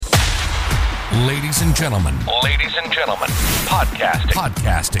Ladies and gentlemen,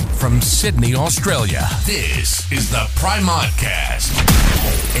 podcasting from Sydney, Australia. This is the Primodcast.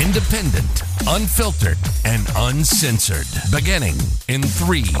 Independent, unfiltered, and uncensored. Beginning in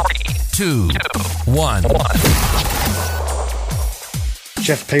 3, 2, 1.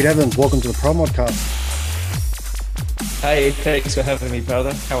 Chef Pete Evans, welcome to the Primodcast. Hey, thanks for having me,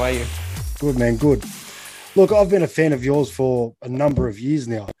 brother. How are you? Good, man, good. Look, I've been a fan of yours for a number of years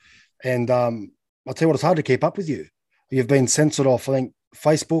now, and I'll tell you what, it's hard to keep up with you. You've been censored off, I think,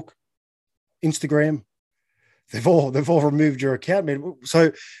 Facebook, Instagram. They've all removed your account, man.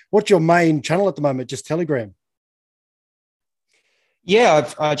 So what's your main channel at the moment? Just Telegram? Yeah,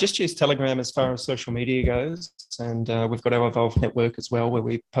 I just use Telegram as far as social media goes. And we've got our Evolve network as well, where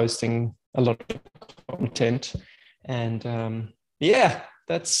we're posting a lot of content. And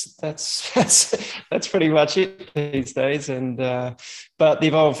that's pretty much it these days. And but the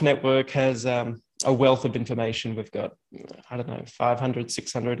Evolve network has a wealth of information. We've got, 500,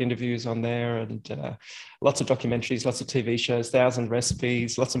 600 interviews on there, and lots of documentaries, lots of TV shows, 1,000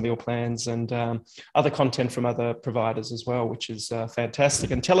 recipes, lots of meal plans, and other content from other providers as well, which is fantastic.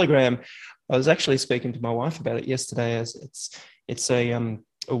 And Telegram, I was actually speaking to my wife about it yesterday, as it's a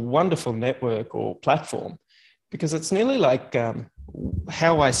wonderful network or platform, because it's nearly like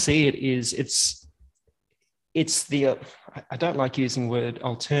how I see it is it's the I don't like using the word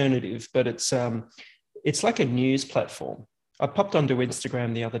alternative, but it's like a news platform. I popped onto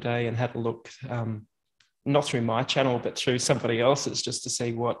Instagram the other day and had a look, not through my channel, but through somebody else's, just to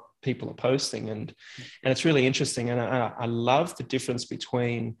see what people are posting. And it's really interesting. And I love the difference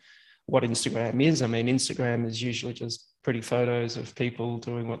between what Instagram is. I mean, Instagram is usually just pretty photos of people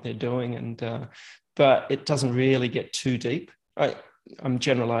doing what they're doing, but it doesn't really get too deep. I'm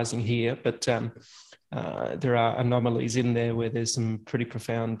generalizing here, but there are anomalies in there where there's some pretty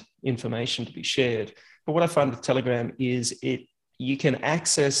profound information to be shared. But what I find with Telegram is you can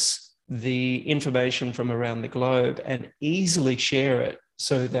access the information from around the globe and easily share it,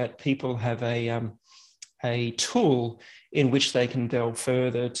 so that people have a tool in which they can delve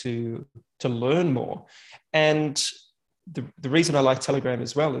further to learn more. And the reason I like Telegram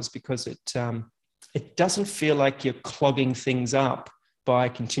as well is because it doesn't feel like you're clogging things up by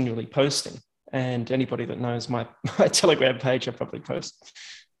continually posting. And anybody that knows my Telegram page, I probably post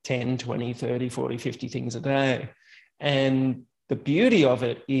 10, 20, 30, 40, 50 things a day. And the beauty of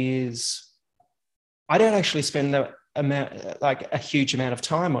it is I don't actually spend a huge amount of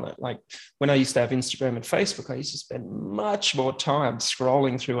time on it. Like when I used to have Instagram and Facebook, I used to spend much more time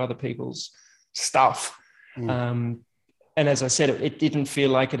scrolling through other people's stuff. And as I said, it didn't feel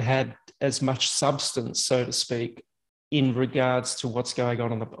like it had as much substance, so to speak, in regards to what's going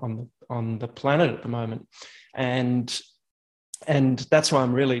on the planet at the moment. And that's why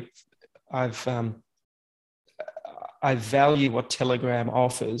I value what Telegram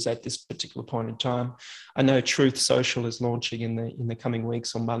offers at this particular point in time. I know Truth Social is launching in the coming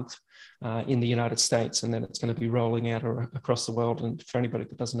weeks or month in the United States, and then it's going to be rolling out across the world. And for anybody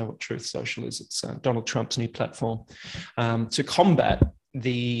that doesn't know what Truth Social is, it's Donald Trump's new platform to combat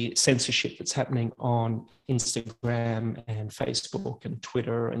the censorship that's happening on Instagram and Facebook and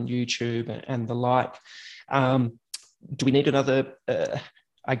Twitter and YouTube and the like. Do we need another,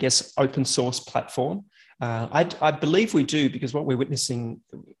 open source platform? I believe we do, because what we're witnessing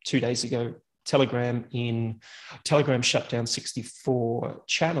 2 days ago, Telegram shut down 64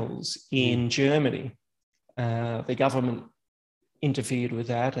 channels in Germany. The government interfered with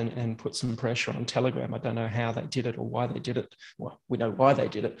that and put some pressure on Telegram. I don't know how they did it or why they did it. Well, we know why they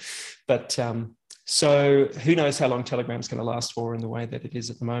did it, but so who knows how long Telegram's going to last for in the way that it is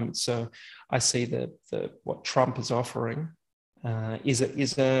at the moment. So I see what Trump is offering is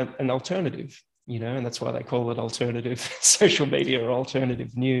an alternative, and that's why they call it alternative social media or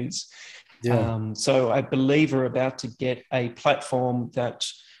alternative news. Yeah. So I believe we're about to get a platform that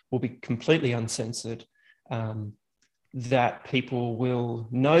will be completely uncensored, that people will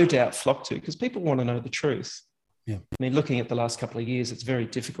no doubt flock to, because people want to know the truth. Yeah. I mean, looking at the last couple of years, it's very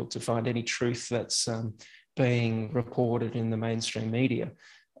difficult to find any truth that's being reported in the mainstream media.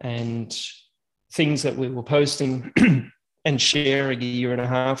 And things that we were posting and sharing a year and a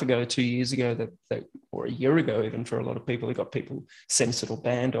half ago, 2 years ago, or a year ago, even for a lot of people, it got people censored or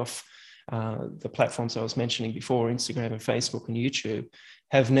banned off the platforms I was mentioning before, Instagram and Facebook and YouTube,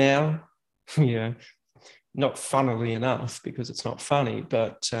 have now, not funnily enough, because it's not funny,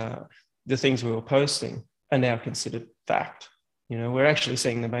 but the things we were posting are now considered fact. We're actually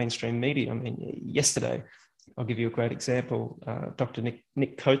seeing the mainstream media. I mean, yesterday, I'll give you a great example. Dr.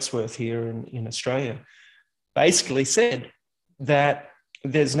 Nick Coatsworth here in Australia basically said that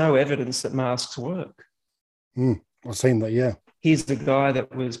there's no evidence that masks work. I've seen that, yeah. He's the guy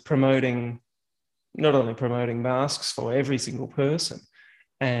that was not only promoting masks for every single person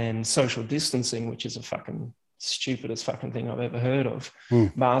and social distancing, which is a fucking stupidest fucking thing I've ever heard of.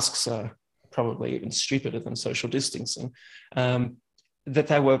 Masks are probably even stupider than social distancing. That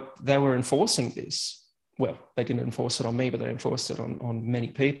they were enforcing this. Well, they didn't enforce it on me, but they enforced it on many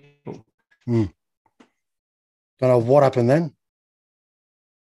people. Don't know what happened then.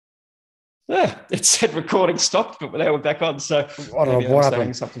 Yeah, it said recording stopped, but they were back on. So I don't know what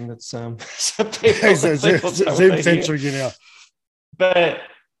happened. Something that's Zoom censor you now.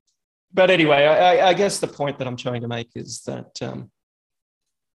 But anyway, I guess the point that I'm trying to make is that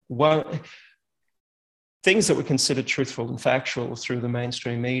things that were considered truthful and factual through the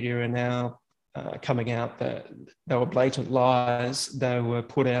mainstream media are now coming out that they were blatant lies. They were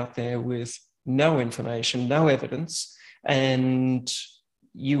put out there with no information, no evidence, and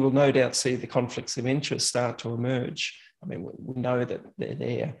you will no doubt see the conflicts of interest start to emerge. I mean, we know that they're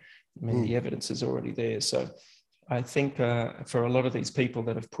there. I mean, the evidence is already there. So I think for a lot of these people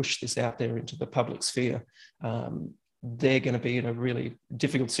that have pushed this out there into the public sphere, they're going to be in a really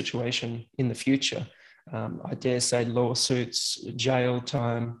difficult situation in the future. I dare say lawsuits, jail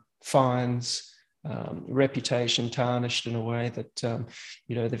time, fines, reputation tarnished in a way that,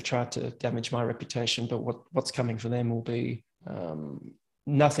 they've tried to damage my reputation, but what's coming for them will be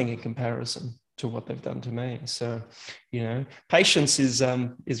nothing in comparison to what they've done to me. So, patience is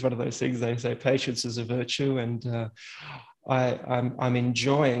one of those things. They say patience is a virtue, and I'm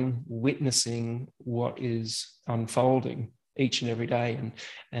enjoying witnessing what is unfolding each and every day.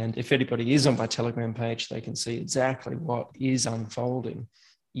 And if anybody is on my Telegram page, they can see exactly what is unfolding.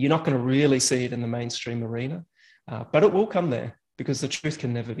 You're not going to really see it in the mainstream arena, but it will come there because the truth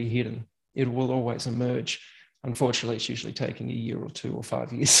can never be hidden. It will always emerge. Unfortunately, it's usually taking a year or 2 or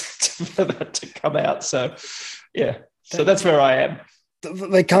 5 years for that to come out. So, yeah, so that's where I am.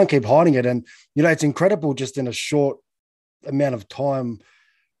 They can't keep hiding it. And, it's incredible just in a short amount of time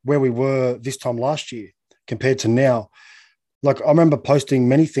where we were this time last year compared to now. Like, I remember posting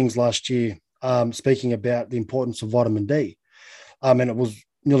many things last year speaking about the importance of vitamin D. And it was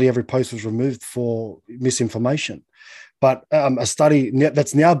nearly every post was removed for misinformation. But a study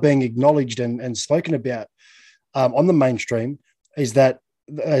that's now being acknowledged and spoken about on the mainstream is that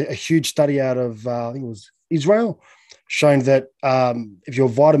a huge study out of, I think it was Israel, showing that if you're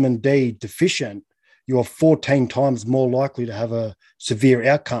vitamin D deficient, you are 14 times more likely to have a severe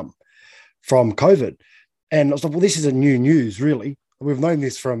outcome from COVID. And I was like, well, this isn't new news, really. We've known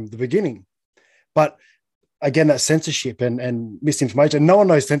this from the beginning. But again, that censorship and misinformation, no one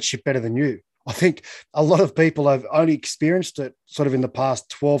knows censorship better than you. I think a lot of people have only experienced it sort of in the past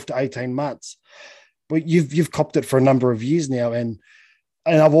 12 to 18 months. But you've copped it for a number of years now. And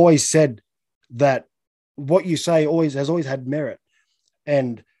I've always said that what you say has always had merit.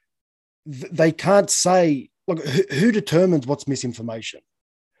 And they can't say, look, who determines what's misinformation?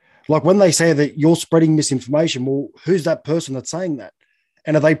 Like when they say that you're spreading misinformation, well, who's that person that's saying that?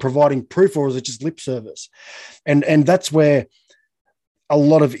 And are they providing proof, or is it just lip service? And that's where a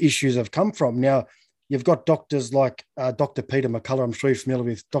lot of issues have come from. Now, you've got doctors like Dr. Peter McCullough. I'm sure you're familiar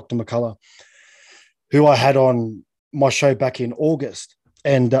with Dr. McCullough, who I had on my show back in August.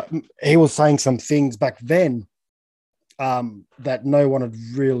 And he was saying some things back then that no one had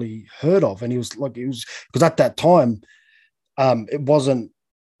really heard of. And because at that time, it wasn't,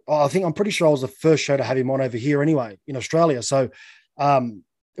 I'm pretty sure I was the first show to have him on over here anyway, in Australia. So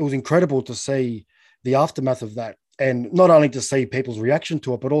it was incredible to see the aftermath of that. And not only to see people's reaction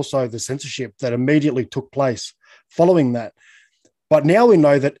to it, but also the censorship that immediately took place following that. But now we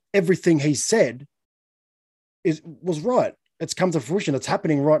know that everything he said was right. It's come to fruition. It's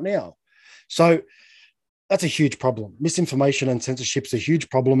happening right now. So that's a huge problem. Misinformation and censorship is a huge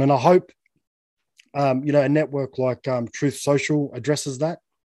problem. And I hope, a network like Truth Social addresses that.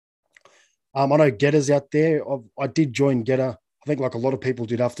 I know Getter's out there. I did join Getter. I think like a lot of people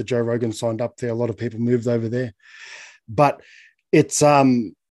did after Joe Rogan signed up there. A lot of people moved over there. But it's,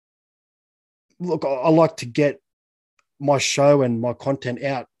 look, I like to get my show and my content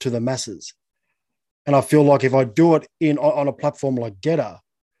out to the masses. And I feel like if I do it on a platform like Getter,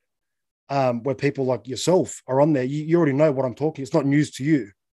 where people like yourself are on there, you already know what I'm talking. It's not news to you.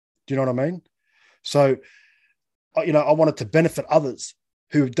 Do you know what I mean? So, I want it to benefit others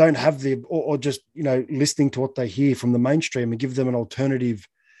who don't have or just, listening to what they hear from the mainstream and give them an alternative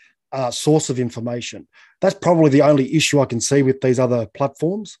source of information. That's probably the only issue I can see with these other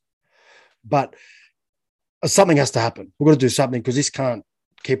platforms. But something has to happen. We've got to do something because this can't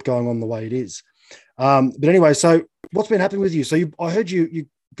keep going on the way it is. But anyway, so what's been happening with you? So I heard you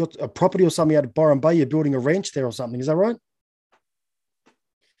got a property or something out of Byron Bay. You're building a ranch there or something. Is that right?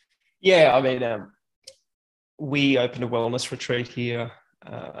 Yeah, I mean, we opened a wellness retreat here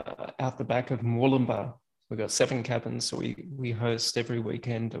out the back of Moolumba. We've got 7 cabins, so we host every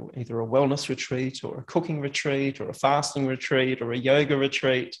weekend either a wellness retreat or a cooking retreat or a fasting retreat or a yoga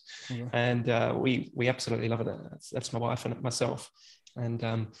retreat. Mm-hmm. And we absolutely love it. That's my wife and myself. And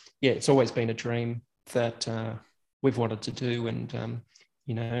yeah, it's always been a dream that we've wanted to do. And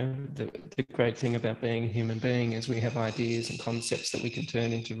you know, the great thing about being a human being is we have ideas and concepts that we can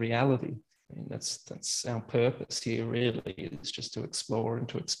turn into reality. I mean, that's our purpose here, really, is just to explore and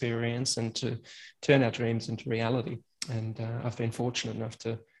to experience and to turn our dreams into reality. And I've been fortunate enough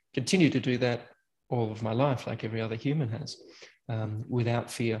to continue to do that all of my life, like every other human has, without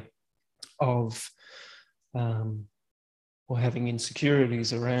fear of or having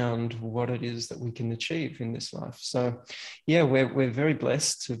insecurities around what it is that we can achieve in this life. So, yeah, we're very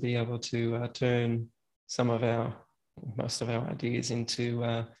blessed to be able to turn most of our ideas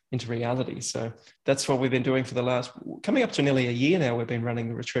into reality. So that's what we've been doing for the last, coming up to nearly a year now. We've been running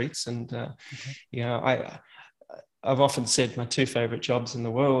the retreats, and you know, I've often said my 2 favorite jobs in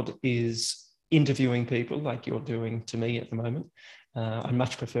the world is interviewing people, like you're doing to me at the moment. I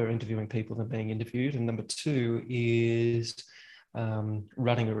much prefer interviewing people than being interviewed. And number 2 is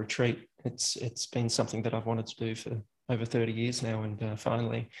running a retreat. It's been something that I've wanted to do for over 30 years now. And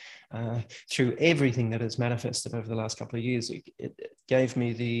finally, through everything that has manifested over the last couple of years, it gave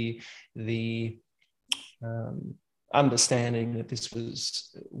me the understanding that this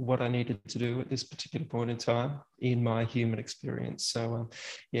was what I needed to do at this particular point in time in my human experience. So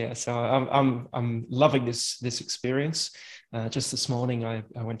yeah, so I'm loving this experience. Just this morning, I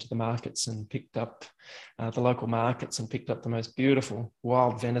went to the markets and picked up the local markets and picked up the most beautiful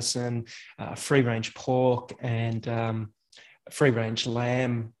wild venison, free range pork, and free range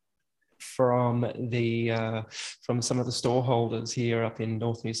lamb from some of the store holders here up in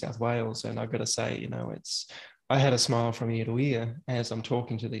North New South Wales. And I've got to say, you know, I had a smile from ear to ear as I'm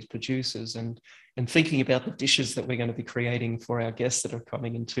talking to these producers and thinking about the dishes that we're going to be creating for our guests that are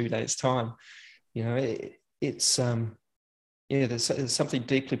coming in 2 days' time. You know, it's there's something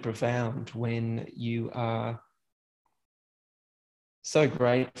deeply profound when you are so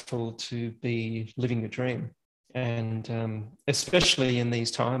grateful to be living your dream, and especially in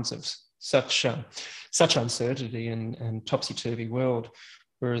these times of such uncertainty and topsy-turvy world.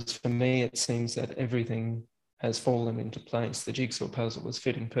 Whereas for me, it seems that everything has fallen into place. The jigsaw puzzle was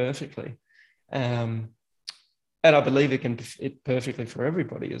fitting perfectly. And I believe it can fit perfectly for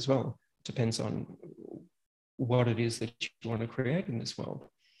everybody as well. It depends on what it is that you want to create in this world.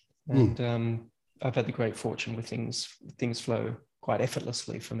 And I've had the great fortune with things flow quite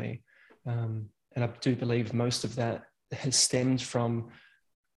effortlessly for me. And I do believe most of that has stemmed from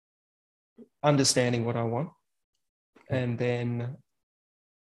understanding what I want and then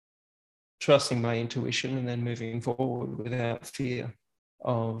trusting my intuition and then moving forward without fear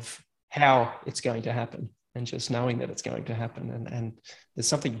of how it's going to happen, and just knowing that it's going to happen. And there's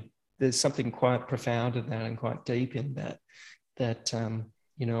something quite profound in that and quite deep in that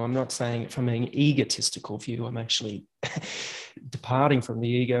you know, I'm not saying it from an egotistical view. I'm actually departing from the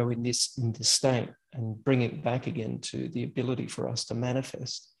ego in this state and bringing it back again to the ability for us to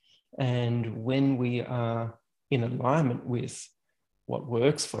manifest. And when we are in alignment with what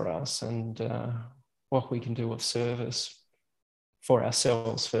works for us and what we can do of service for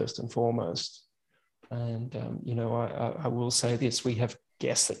ourselves first and foremost. And, you know, I will say this, we have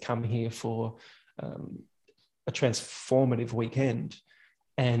guests that come here for a transformative weekend,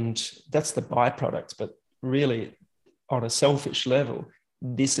 and that's the byproduct. But really, on a selfish level,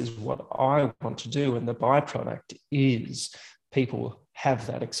 this is what I want to do. And the byproduct is people have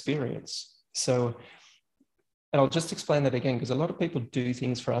that experience. So, and I'll just explain that again, because a lot of people do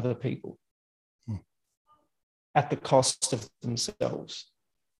things for other people at the cost of themselves.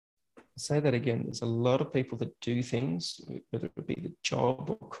 I'll say that again. There's a lot of people that do things, whether it be the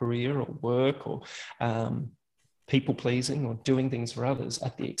job or career or work or people pleasing or doing things for others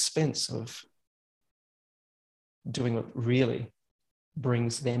at the expense of doing what really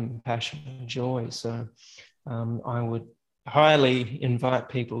brings them passion and joy. So I would highly invite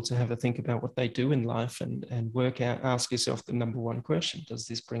people to have a think about what they do in life and work out, ask yourself the number one question: does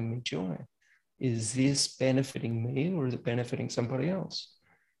this bring me joy? Is this benefiting me, or is it benefiting somebody else?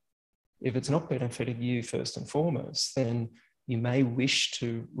 If it's not benefiting you first and foremost, then you may wish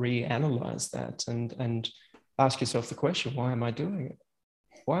to reanalyze that and ask yourself the question: why am I doing it?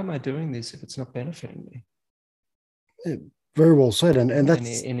 Why am I doing this if it's not benefiting me? Yeah, very well said. And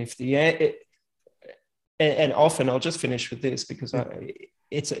that's... And if the and often I'll just finish with this because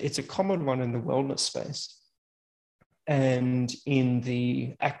it's a common one in the wellness space and in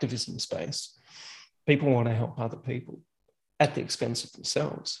the activism space. People want to help other people at the expense of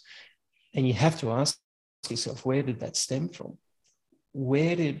themselves. And you have to ask yourself, where did that stem from?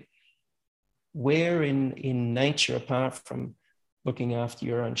 Where in nature, apart from looking after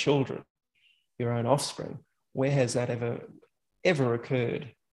your own children, your own offspring, where has that ever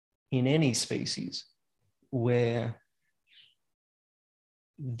occurred in any species where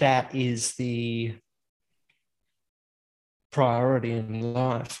that is the priority in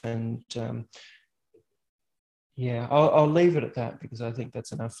life? And I'll leave it at that because I think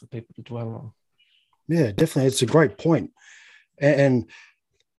that's enough for people to dwell on. Yeah, definitely. It's a great point. And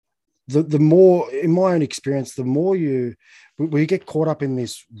the more, in my own experience, the more we get caught up in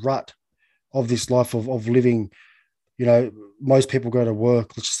this rut of this life of living, most people go to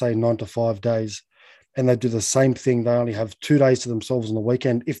work, let's just say 9 to 5 days, and they do the same thing. They only have 2 days to themselves on the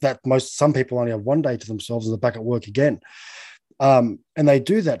weekend. If that, some people only have 1 day to themselves and they're back at work again. And they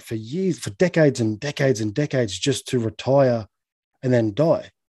do that for years, for decades and decades and decades, just to retire and then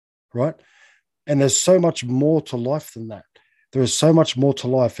die, right? And there's so much more to life than that. There is so much more to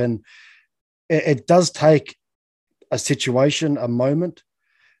life. And it does take a situation, a moment,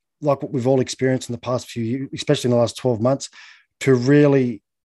 like what we've all experienced in the past few years, especially in the last 12 months, to really,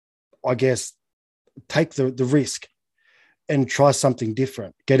 I guess, take the risk and try something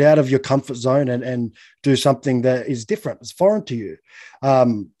different. Get out of your comfort zone and do something that is different. It's foreign to you.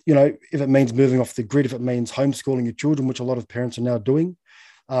 If it means moving off the grid, if it means homeschooling your children, which a lot of parents are now doing,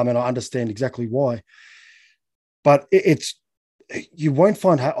 and I understand exactly why. But you won't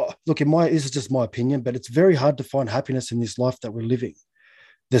find, this is just my opinion, but it's very hard to find happiness in this life that we're living.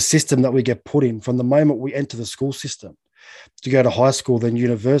 The system that we get put in from the moment we enter the school system, to go to high school, then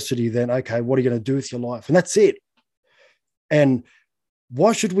university, then, okay, what are you going to do with your life? And that's it. And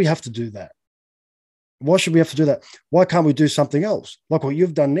why should we have to do that? Why should we have to do that? Why can't we do something else? Like what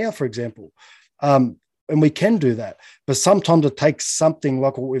you've done now, for example. And we can do that. But sometimes it takes something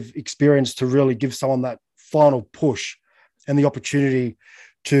like what we've experienced to really give someone that final push and the opportunity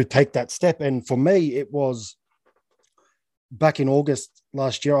to take that step. And for me, it was back in August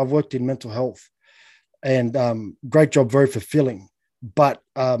last year. I've worked in mental health, and great job, very fulfilling. But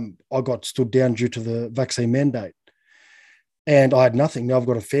I got stood down due to the vaccine mandate. And I had nothing. Now I've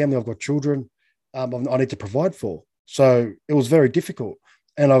got a family, I've got children I need to provide for. So it was very difficult.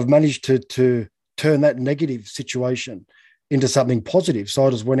 And I've managed to turn that negative situation into something positive. So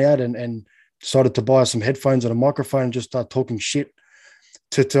I just went out and decided to buy some headphones and a microphone and just start talking shit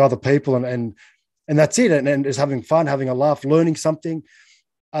to other people. And that's it. And just having fun, having a laugh, learning something.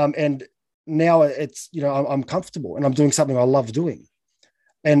 And now it's, I'm comfortable and I'm doing something I love doing.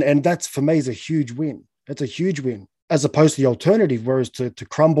 And that's, for me, is a huge win. It's a huge win, as opposed to the alternative, whereas to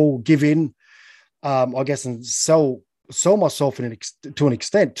crumble, give in, I guess, and sell myself to an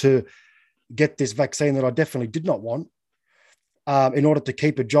extent to get this vaccine that I definitely did not want, in order to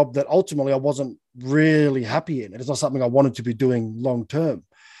keep a job that ultimately I wasn't really happy in. And it's not something I wanted to be doing long term.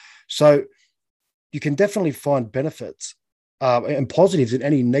 So you can definitely find benefits and positives in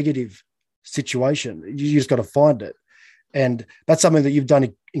any negative situation. You just got to find it. And that's something that you've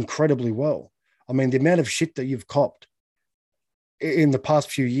done incredibly well. I mean, the amount of shit that you've copped in the past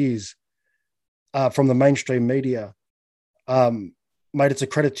few years from the mainstream media, mate, it's a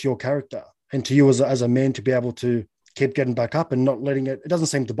credit to your character and to you as a man to be able to keep getting back up and not letting it doesn't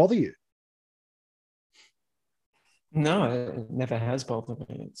seem to bother you. No, it never has bothered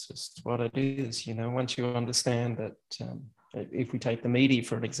me. It's just what it is. Once you understand that, if we take the media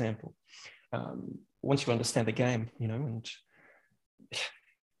for an example, once you understand the game, and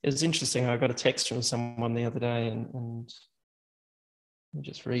it was interesting. I got a text from someone the other day, and I'll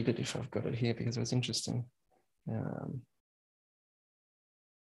just read it if I've got it here because it was interesting. I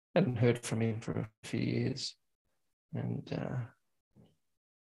hadn't heard from him for a few years, and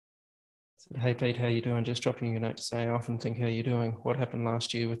said, "Hey Pete, how you doing? Just dropping you a note to say I often think how you doing. What happened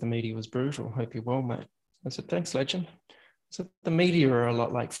last year with the media was brutal. Hope you're well, mate." I said, "Thanks, legend." So the media are a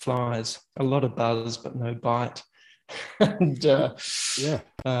lot like flies, a lot of buzz, but no bite. And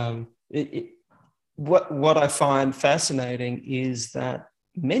what I find fascinating is that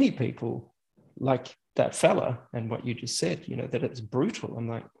many people, like that fella and what you just said, that it's brutal. I'm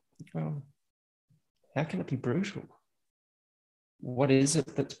like, oh, how can it be brutal? What is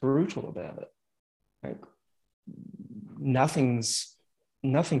it that's brutal about it? Like, nothing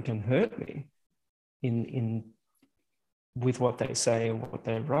can hurt me in with what they say and what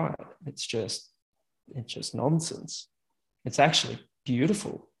they write. It's just nonsense. It's actually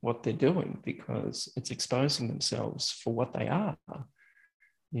beautiful what they're doing, because it's exposing themselves for what they are.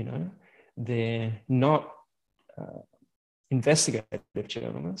 You know, they're not investigative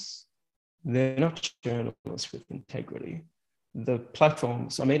journalists. They're not journalists with integrity. The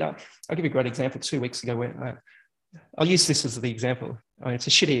platforms, I mean, I'll give you a great example. 2 weeks ago, where I'll use this as the example. I mean, it's a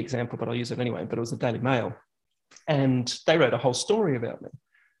shitty example, but I'll use it anyway. But it was the Daily Mail. And they wrote a whole story about me.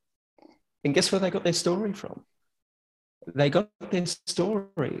 And guess where they got their story from? They got their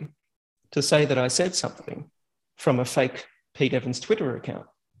story to say that I said something from a fake Pete Evans Twitter account.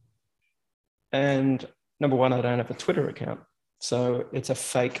 And number one, I don't have a Twitter account. So it's a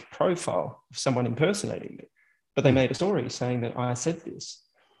fake profile of someone impersonating me. But they made a story saying that I said this.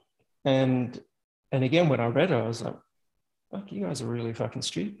 And again, when I read it, I was like, fuck, you guys are really fucking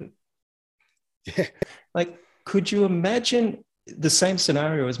stupid. Yeah. Like, could you imagine the same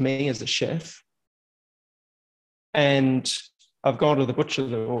scenario as me as a chef? And I've gone to the butcher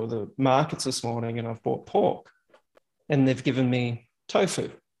or the markets this morning and I've bought pork and they've given me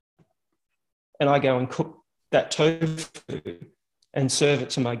tofu. And I go and cook that tofu and serve it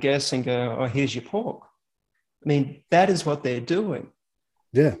to my guests and go, oh, here's your pork. I mean, that is what they're doing.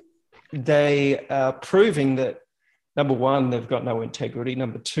 Yeah. They are proving that, number one, they've got no integrity.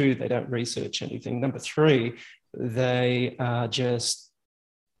 Number two, they don't research anything. Number three, they are just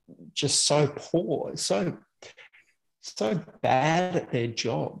so poor, so bad at their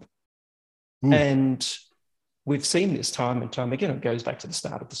job. And we've seen this time and time again. It goes back to the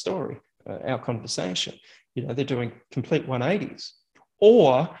start of the story, our conversation. You know, they're doing complete 180s.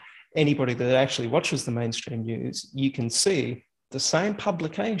 Or anybody that actually watches the mainstream news, you can see the same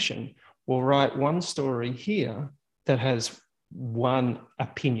publication will write one story here that has one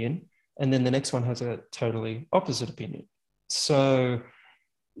opinion, and then the next one has a totally opposite opinion. So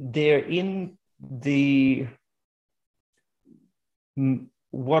they're in the,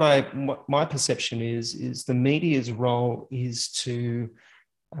 what my perception is the media's role is to,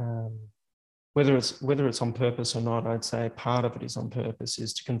 whether it's on purpose or not, I'd say part of it is on purpose,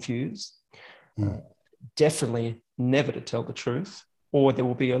 is to confuse. Definitely never to tell the truth, or there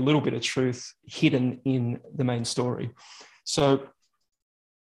will be a little bit of truth hidden in the main story. So,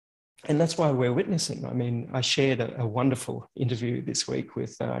 and that's why we're witnessing. I mean, I shared a wonderful interview this week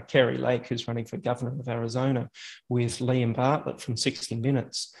with Kerry Lake, who's running for governor of Arizona, with Liam Bartlett from 60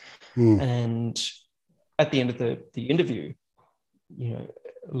 Minutes. And at the end of the interview, you know,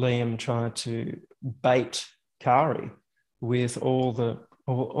 Liam tried to bait Kari with all the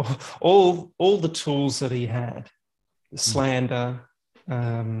tools that he had: slander,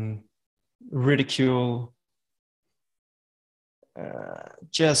 ridicule,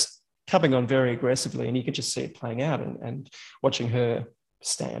 just coming on very aggressively, and you could just see it playing out. And watching her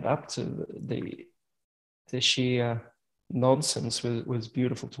stand up to the sheer nonsense was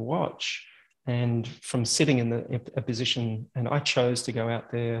beautiful to watch. And from sitting in a position, and I chose to go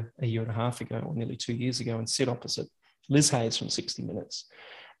out there a year and a half ago, or nearly 2 years ago, and sit opposite Liz Hayes from 60 Minutes.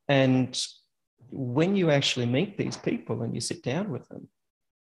 And when you actually meet these people and you sit down with them,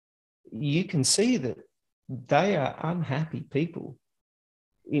 you can see that they are unhappy people.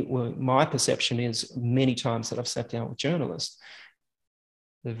 My perception is, many times that I've sat down with journalists,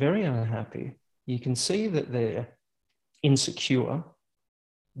 they're very unhappy. You can see that they're insecure.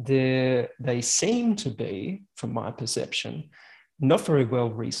 They seem to be, from my perception, not very well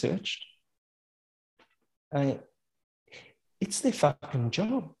researched. It's their fucking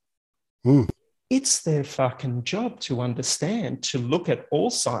job. It's their fucking job to understand, to look at all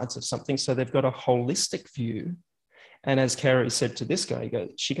sides of something, so they've got a holistic view. And as Carrie said to this guy,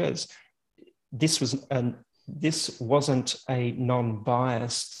 she goes, this wasn't a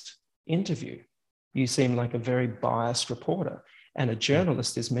non-biased interview. You seem like a very biased reporter. And a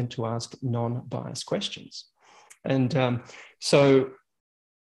journalist is meant to ask non-biased questions. And so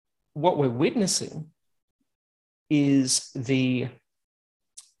what we're witnessing is the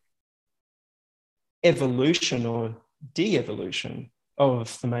evolution or de-evolution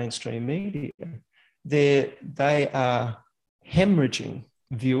of the mainstream media. They are hemorrhaging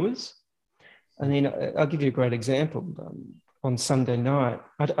viewers. I mean, I'll give you a great example. On Sunday night,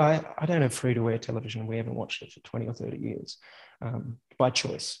 I don't have free-to-air television. We haven't watched it for 20 or 30 years by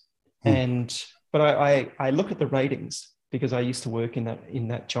choice. But I look at the ratings, because I used to work in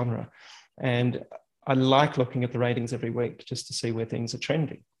that genre. And I like looking at the ratings every week just to see where things are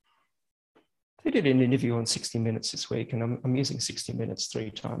trending. They did an interview on 60 Minutes this week, and I'm using 60 Minutes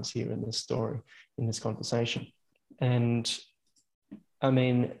 3 times here in this story, in this conversation. And I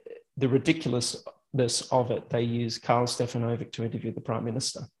mean, the ridiculousness of it, they use Karl Stefanovic to interview the Prime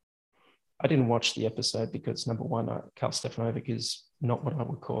Minister. I didn't watch the episode because, number one, Karl Stefanovic is not what I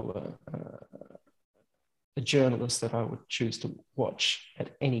would call a journalist that I would choose to watch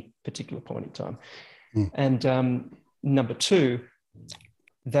at any particular point in time. And number two,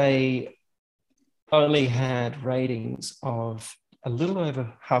 they only had ratings of a little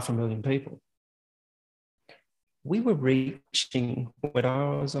over 500,000 people. We were reaching, when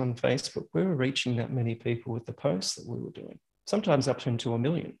I was on Facebook, we were reaching that many people with the posts that we were doing, sometimes up into 1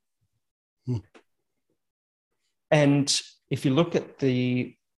 million. And if you look at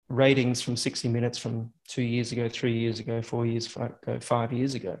the ratings from 60 Minutes from 2 years ago, 3 years ago, 4 years ago, 5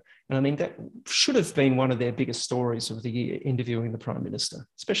 years ago, and I mean, that should have been one of their biggest stories of the year, interviewing the Prime Minister,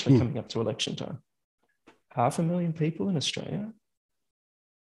 especially coming up to election time. 500,000 people in Australia.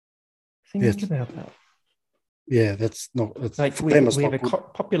 Think about that. Yeah, that's not... Like we have a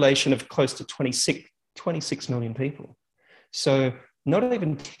population of close to 26 million people. So not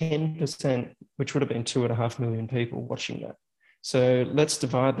even 10%, which would have been 2.5 million people watching that. So let's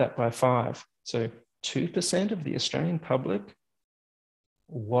divide that by 5. So 2% of the Australian public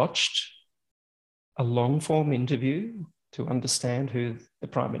watched a long-form interview to understand who the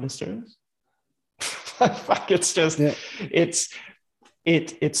Prime Minister is. It's just,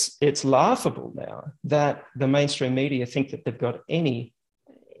 it's laughable now that the mainstream media think that they've got any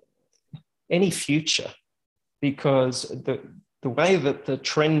future, because the way that the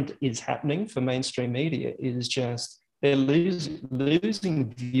trend is happening for mainstream media is just they're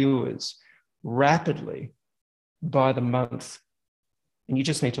losing viewers rapidly by the month. And you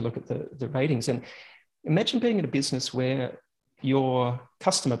just need to look at the ratings. And imagine being in a business where your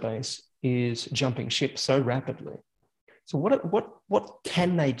customer base is jumping ship so rapidly. So what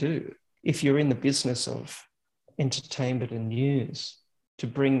can they do if you're in the business of entertainment and news to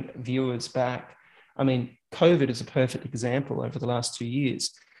bring viewers back? I mean, COVID is a perfect example over the last 2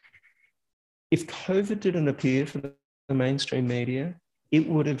 years. If COVID didn't appear for the mainstream media, it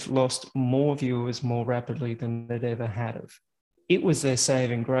would have lost more viewers more rapidly than it ever had of. It was their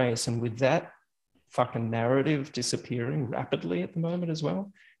saving grace. And with that fucking narrative disappearing rapidly at the moment as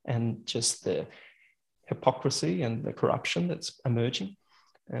well, and just the hypocrisy and the corruption that's emerging,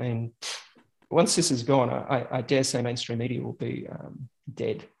 and once this is gone, I dare say mainstream media will be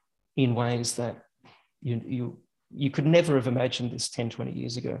dead in ways that you could never have imagined this 10, 20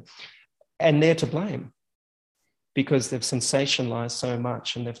 years ago. And they're to blame because they've sensationalized so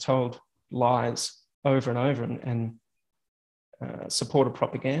much and they've told lies over and over and supported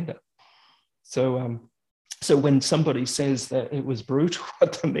propaganda. So when somebody says that it was brutal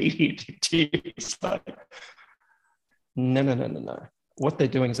what the media did to you, it's like, no. What they're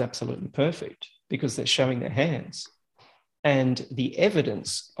doing is absolutely perfect because they're showing their hands. And the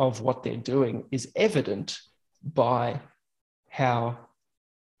evidence of what they're doing is evident by how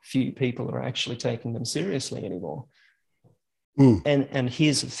few people are actually taking them seriously anymore. And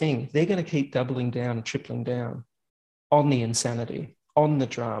here's the thing, they're going to keep doubling down and tripling down on the insanity, on the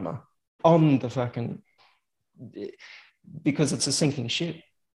drama, on the fucking, because it's a sinking ship.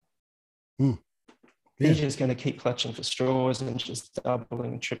 They're just going to keep clutching for straws and just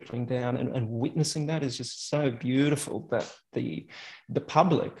doubling and tripling down, and witnessing that is just so beautiful that the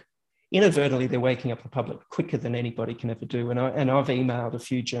public, inadvertently, they're waking up the public quicker than anybody can ever do. And I've emailed a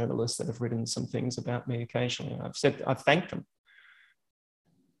few journalists that have written some things about me occasionally. I've thanked them.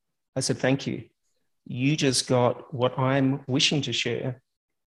 I said, thank you. You just got what I'm wishing to share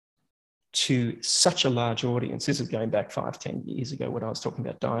to such a large audience. This is going back 5-10 years ago when I was talking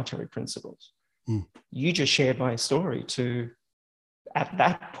about dietary principles. You just shared my story to, at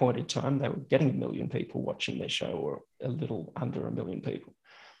that point in time, they were getting 1 million people watching their show, or a little under 1 million people.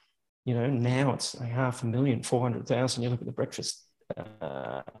 You know, now it's 500,000, 400,000. You look at the breakfast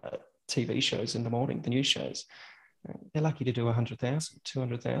TV shows in the morning, the news shows, they're lucky to do 100,000,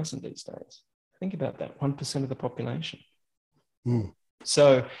 200,000 these days. Think about that, 1% of the population.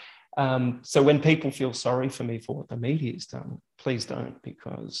 So when people feel sorry for me for what the media's done, please don't,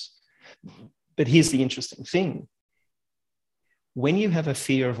 but here's the interesting thing. When you have a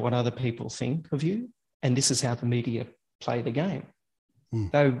fear of what other people think of you, and this is how the media play the game,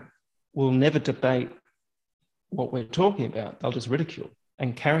 they will never debate what we're talking about. They'll just ridicule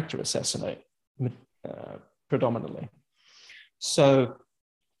and character assassinate predominantly. So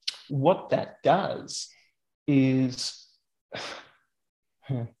what that does is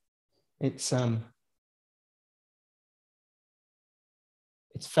it's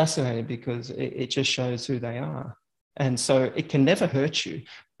fascinating because it just shows who they are. And so it can never hurt you.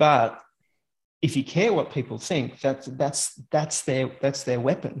 But if you care what people think, that's their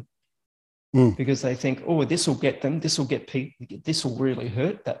weapon. Because they think, oh, this will get them, this will get people, this will really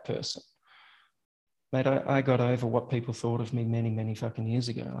hurt that person. Mate, I got over what people thought of me many, many fucking years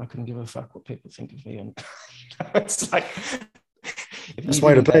ago. I couldn't give a fuck what people think of me. And it's like, if That's the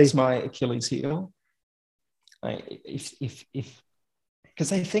way to be. that's my Achilles heel. Because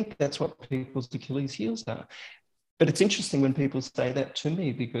they think that's what people's Achilles heels are. But it's interesting when people say that to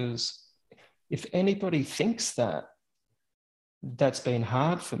me, because if anybody thinks that, that's been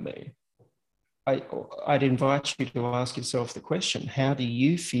hard for me. I'd invite you to ask yourself the question, how do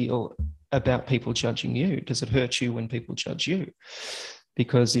you feel about people judging you? Does it hurt you when people judge you?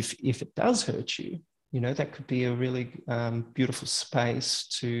 Because if it does hurt you, that could be a really beautiful space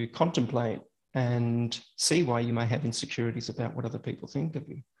to contemplate and see why you may have insecurities about what other people think of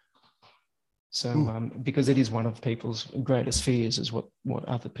you. So, because it is one of people's greatest fears is what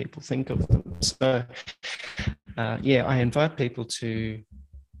other people think of them. So, I invite people to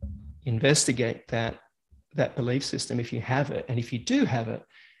investigate that belief system if you have it. And if you do have it,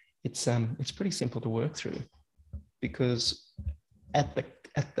 it's pretty simple to work through, because at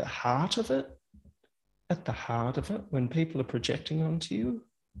the heart of it, when people are projecting onto you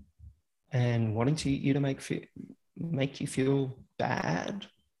and wanting you to make you feel bad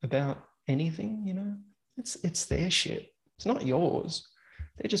about anything, it's their shit. It's not yours.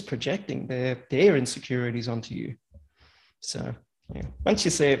 They're just projecting their insecurities onto you. So once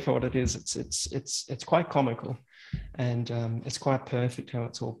you see it for what it is, it's quite comical, and it's quite perfect how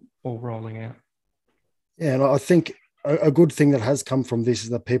it's all rolling out. Yeah, and I think a good thing that has come from this is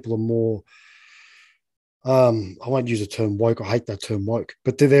that people are more, I won't use the term woke, I hate that term woke,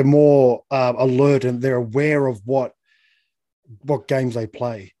 but they're more alert, and they're aware of what games they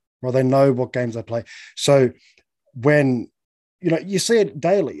play, right? They know what games they play. So when, you see it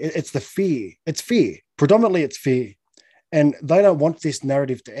daily, it's the fear. It's fear. Predominantly it's fear. And they don't want this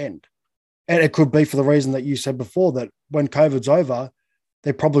narrative to end. And it could be for the reason that you said before, that when COVID's over,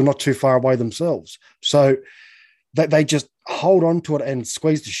 they're probably not too far away themselves. So they just hold on to it and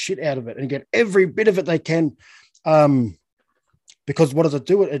squeeze the shit out of it and get every bit of it they can. Because what does it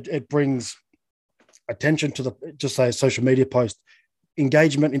do? It brings attention to just say a social media post,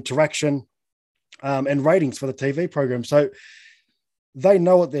 engagement, interaction, and ratings for the TV program. So they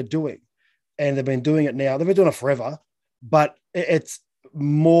know what they're doing, and they've been doing it now. They've been doing it forever. But it's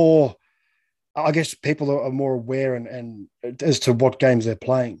more, I guess people are more aware and as to what games they're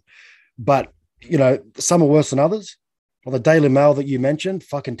playing. But, some are worse than others. Well, the Daily Mail that you mentioned,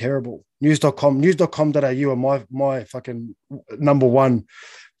 fucking terrible. News.com.au are my fucking number one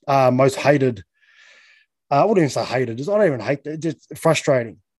most hated. I wouldn't even say hated. I don't even hate it. It's just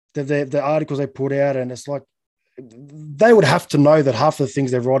frustrating. The articles they put out, and it's like, they would have to know that half of the things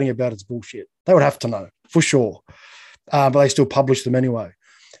they're writing about is bullshit. They would have to know, for sure. But they still publish them anyway.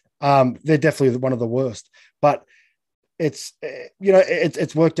 They're definitely one of the worst. But it's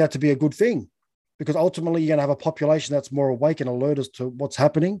worked out to be a good thing, because ultimately you're going to have a population that's more awake and alert as to what's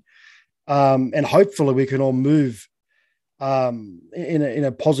happening. And hopefully we can all move in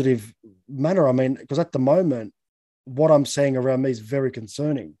a positive manner. I mean, because at the moment, what I'm seeing around me is very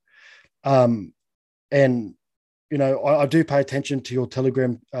concerning. And, I do pay attention to your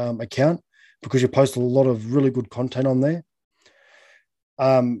Telegram account, because you post a lot of really good content on there.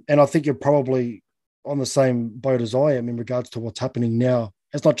 And I think you're probably on the same boat as I am in regards to what's happening now.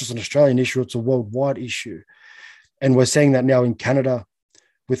 It's not just an Australian issue, it's a worldwide issue. And we're seeing that now in Canada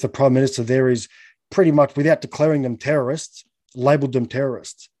with the Prime Minister there is pretty much, without declaring them terrorists, labelled them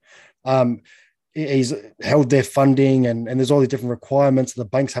terrorists. He's held their funding, and there's all these different requirements that the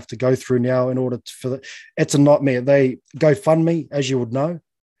banks have to go through now in order to, it's a nightmare. They GoFundMe, as you would know,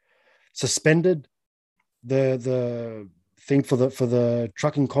 suspended the thing for the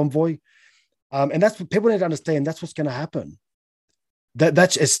trucking convoy, and that's what people need to understand. That's what's going to happen.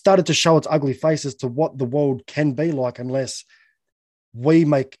 That's it started to show its ugly face as to what the world can be like unless we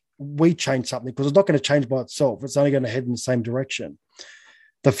change something, because it's not going to change by itself. It's only going to head in the same direction.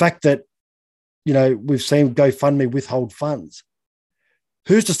 The fact that we've seen GoFundMe withhold funds,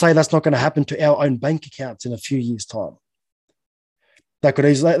 who's to say that's not going to happen to our own bank accounts in a few years' time? That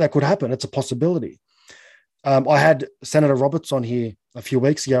could happen. It's a possibility. I had Senator Roberts on here a few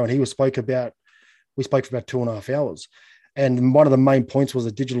weeks ago, and we spoke for about 2.5 hours. And one of the main points was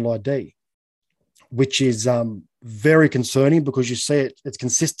the digital ID, which is very concerning, because you see it's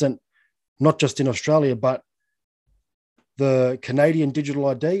consistent, not just in Australia, but the Canadian digital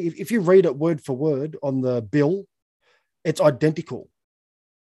ID. If you read it word for word on the bill, it's identical.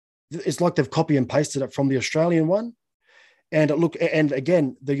 It's like they've copy and pasted it from the Australian one. And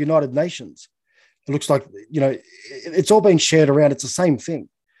again, the United Nations, it looks like, it's all being shared around. It's the same thing.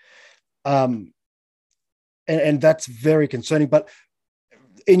 And that's very concerning. But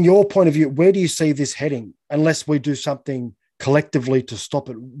in your point of view, where do you see this heading? Unless we do something collectively to stop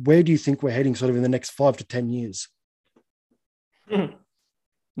it, where do you think we're heading sort of in the next 5 to 10 years?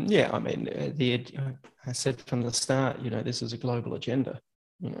 Yeah, I mean, I said from the start, this is a global agenda.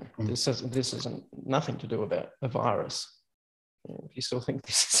 This isn't nothing to do about a virus. If you still think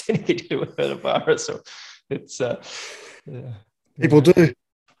this is anything to do with a virus, or it's people do.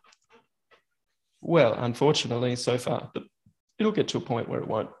 Well, unfortunately, so far, but it'll get to a point where it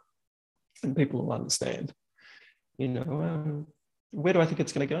won't, and people will understand. Where do I think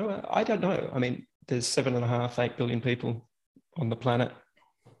it's going to go? I don't know. I mean, there's 7.5, 8 billion people on the planet.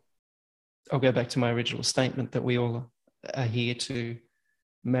 I'll go back to my original statement that we all are here to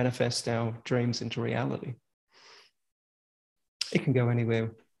manifest our dreams into reality. It can go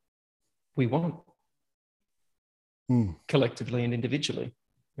anywhere we want, collectively and individually.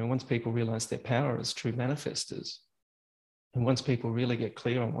 Once people realize their power as true manifestors, and once people really get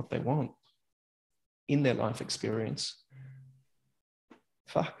clear on what they want in their life experience,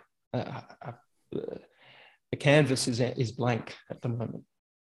 the canvas is blank at the moment.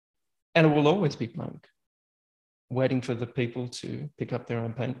 And it will always be blank, waiting for the people to pick up their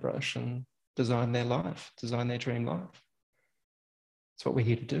own paintbrush and design their life, design their dream life. It's what we're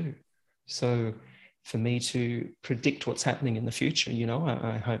here to do. So for me to predict what's happening in the future,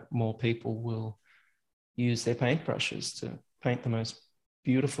 I hope more people will use their paintbrushes to paint the most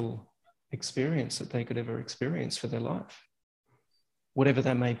beautiful experience that they could ever experience for their life, whatever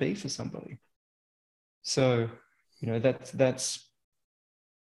that may be for somebody. So,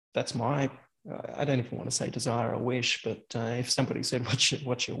 that's my, I don't even want to say desire or wish, but if somebody said,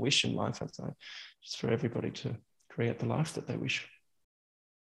 what's your wish in life? I'd say just for everybody to create the life that they wish,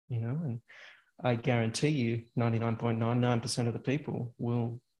 and I guarantee you 99.99% of the people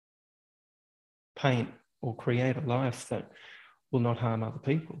will paint or create a life that will not harm other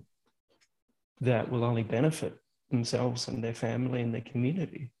people, that will only benefit themselves and their family and their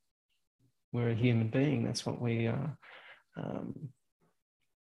community. We're a human being. That's what we are.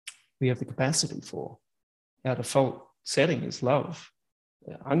 We have the capacity for. Our default setting is love,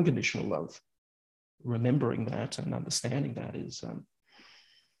 unconditional love. Remembering that and understanding that is,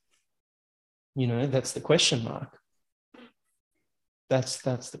 that's the question mark. That's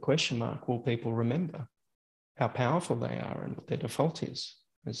the question mark. Will people remember how powerful they are and what their default is?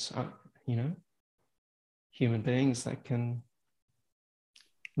 As human beings that can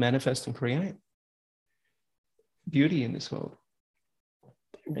manifest and create beauty in this world.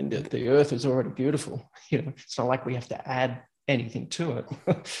 And the earth is already beautiful. It's not like we have to add anything to it.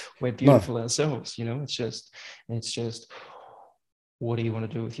 We're beautiful ourselves. It's just, what do you want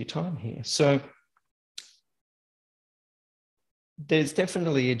to do with your time here? So there's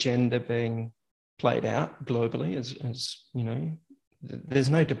definitely agenda being played out globally, as there's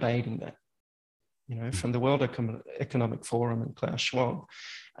no debating that. From the World Economic Forum and Klaus Schwab,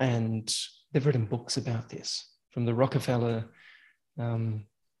 and they've written books about this, from the Rockefeller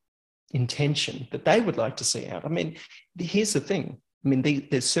intention that they would like to see out. I mean, here's the thing. I mean,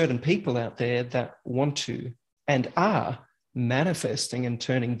 there's certain people out there that want to and are manifesting and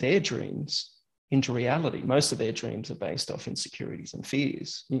turning their dreams into reality. Most of their dreams are based off insecurities and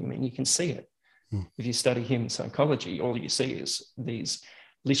fears. I mean, you can see it. If you study human psychology, all you see is these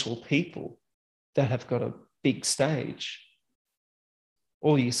little people that have got a big stage.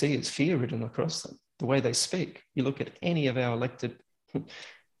 All you see is fear written across them, the way they speak. You look at any of our elected,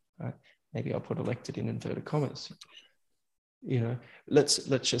 maybe I'll put elected in inverted commas. Let's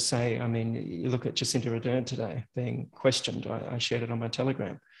just say, I mean, you look at Jacinda Ardern today being questioned. I shared it on my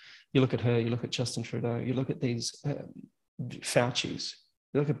Telegram. You look at her, you look at Justin Trudeau, you look at these Fauci's,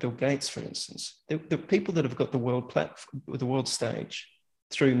 you look at Bill Gates, for instance. The people that have got the world stage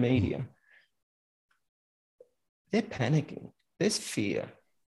through media, they're panicking. There's fear.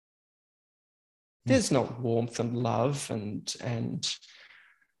 There's not warmth and love and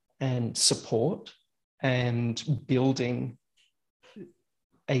support and building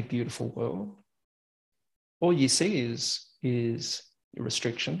a beautiful world. All you see is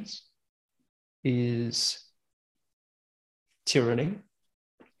restrictions, is tyranny.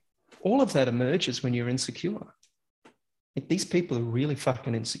 All of that emerges when you're insecure. These people are really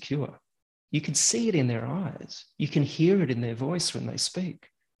fucking insecure. You can see it in their eyes. You can hear it in their voice when they speak. I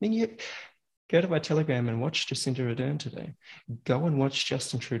mean, you go to my Telegram and watch Jacinda Ardern today. Go and watch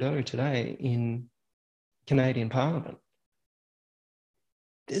Justin Trudeau today in Canadian Parliament.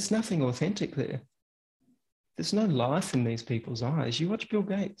 There's nothing authentic there. There's no life in these people's eyes. You watch Bill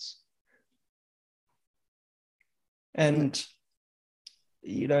Gates. And,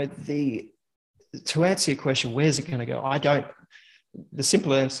 to answer your question, where's it going to go? the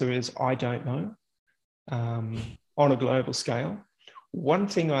simple answer is I don't know. On a global scale, one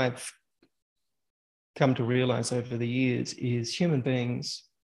thing I've come to realize over the years is human beings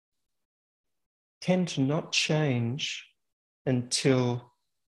tend to not change until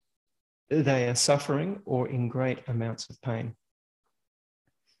they are suffering or in great amounts of pain.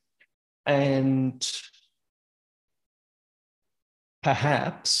 And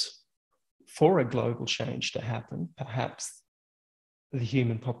perhaps for a global change to happen, perhaps the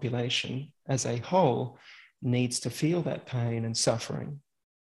human population as a whole needs to feel that pain and suffering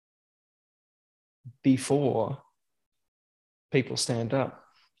before people stand up.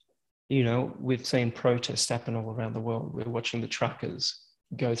 You know, we've seen protests happen all around the world. We're watching the truckers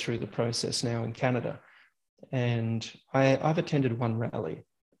go through the process now in Canada. And I've attended one rally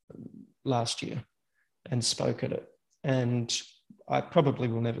last year and spoke at it. And I probably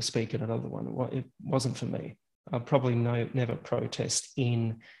will never speak at another one. It wasn't for me. I'll probably never protest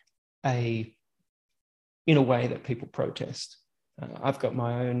in a way that people protest. I've got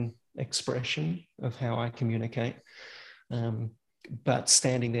my own expression of how I communicate, but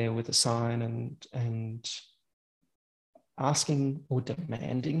standing there with a sign and asking or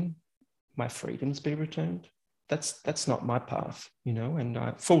demanding my freedoms be returned, that's not my path, you know, and I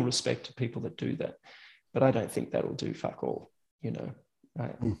have full respect to people that do that, but I don't think that'll do fuck all, you know.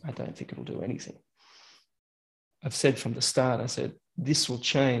 I don't think it'll do anything. I've said from the start, I said, this will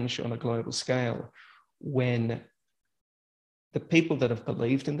change on a global scale when the people that have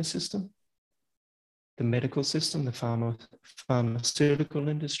believed in the system, the medical system, the pharmaceutical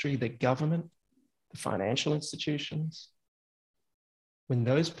industry, the government, the financial institutions, when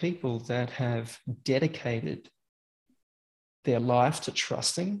those people that have dedicated their life to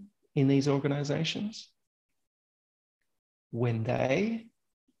trusting in these organizations, when they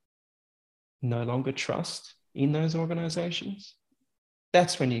no longer trust in those organizations,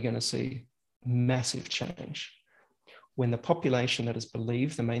 that's when you're going to see massive change. When the population that has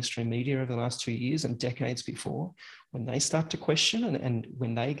believed the mainstream media over the last 2 years and decades before, when they start to question and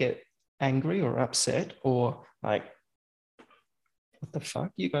when they get angry or upset or like, what the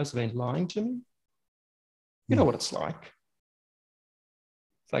fuck? You guys have been lying to me? You know what it's like.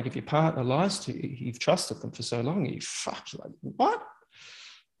 It's like if your partner lies to you, you've trusted them for so long, you fuck, you're like, what?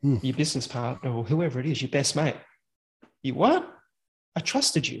 Your business partner or whoever it is, your best mate. You what? I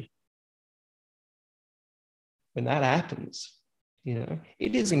trusted you. When that happens, you know,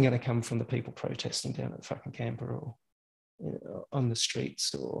 it isn't going to come from the people protesting down at fucking Canberra or, you know, on the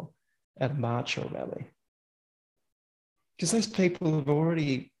streets or at a march or rally. Because those people have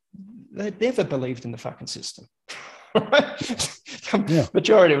they've never believed in the fucking system. Yeah.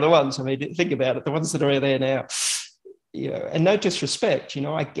 Majority of the ones, I mean, think about it, the ones that are there now, you know, and no disrespect, you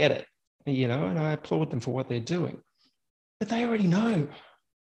know, I get it, you know, and I applaud them for what they're doing. But they already know.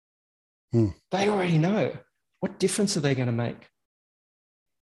 They already know. What difference are they going to make?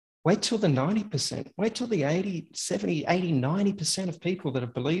 Wait till the 90%, wait till the 80, 70, 80, 90% of people that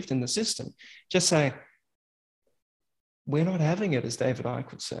have believed in the system just say, we're not having it, as David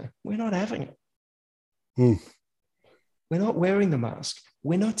Icke would say. We're not having it. We're not wearing the mask.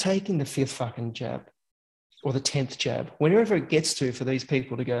 We're not taking the 5th fucking jab or the 10th jab, whenever it gets to for these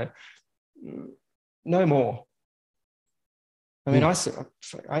people to go, no more. I mean,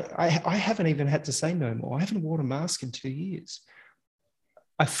 I haven't even had to say no more. I haven't worn a mask in 2 years.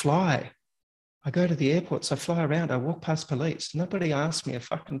 I fly. I go to the airports. I fly around. I walk past police. Nobody asks me a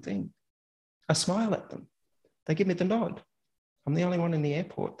fucking thing. I smile at them. They give me the nod. I'm the only one in the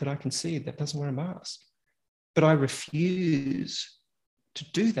airport that I can see that doesn't wear a mask. But I refuse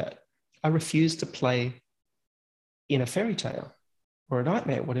to do that. I refuse to play in a fairy tale or a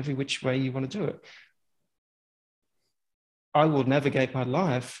nightmare, whatever which way you want to do it. I will navigate my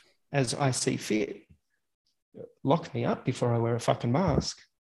life as I see fit. Lock me up before I wear a fucking mask.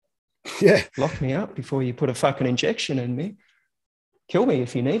 Yeah. Lock me up before you put a fucking injection in me. Kill me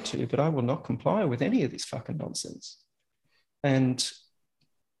if you need to, but I will not comply with any of this fucking nonsense. And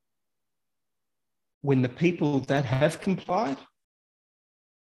when the people that have complied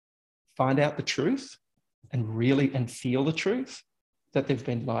find out the truth and feel the truth, that they've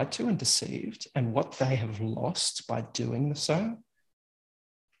been lied to and deceived, and what they have lost by doing so,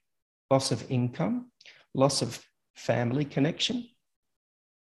 loss of income, loss of family connection,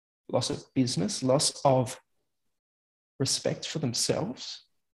 loss of business, loss of respect for themselves.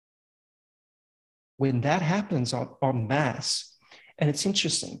 When that happens en masse, and it's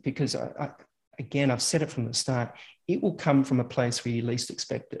interesting because again, I've said it from the start, it will come from a place where you least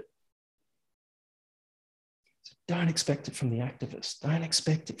expect it. So don't expect it from the activists. Don't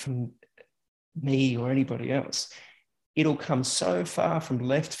expect it from me or anybody else. it'll come so far from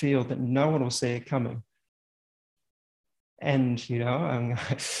left field that no one will see it coming. And,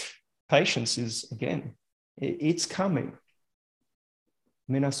 patience is, again, it's coming.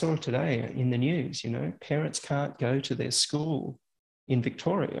 I mean, I saw it today in the news, parents can't go to their school in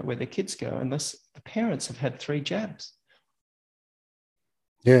Victoria where their kids go unless the parents have had 3 jabs.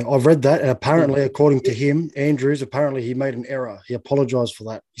 Yeah, I've read that. And apparently, according to him, Andrews, apparently he made an error. He apologized for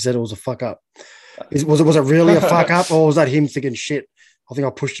that. He said it was a fuck up. Was it really a fuck up, or was that him thinking, shit, I think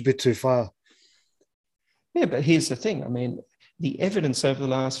I pushed a bit too far? Yeah, but here's the thing. I mean, the evidence over the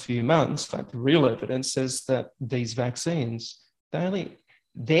last few months, like the real evidence, says that these vaccines,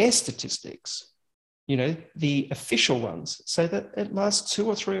 their statistics, the official ones, say that it lasts 2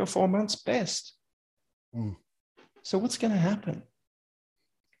 or 3 or 4 months best. So what's going to happen?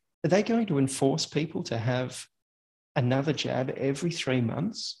 Are they going to enforce people to have another jab every 3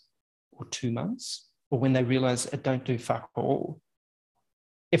 months or 2 months? Or when they realize it don't do fuck all,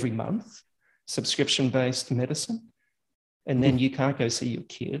 every month, subscription-based medicine? And then you can't go see your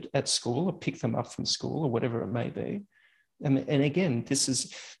kid at school or pick them up from school or whatever it may be. And again, this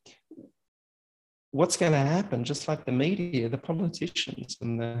is what's going to happen, just like the media, the politicians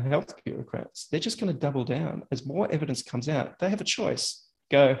and the health bureaucrats. They're just going to double down. As more evidence comes out, they have a choice.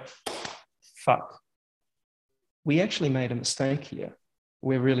 Go, fuck. We actually made a mistake here.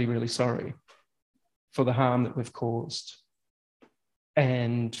 We're really, really sorry for the harm that we've caused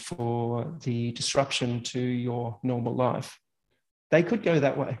and for the disruption to your normal life. They could go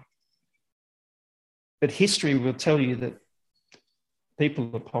that way. But history will tell you that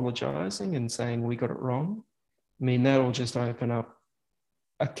people apologizing and saying we got it wrong, I mean, that'll just open up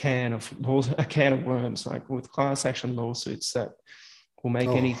a can of worms, like with class action lawsuits that will make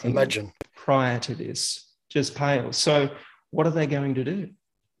anything prior to this just pale. So what are they going to do?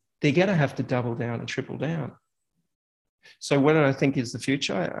 They're going to have to double down and triple down. So what I think is the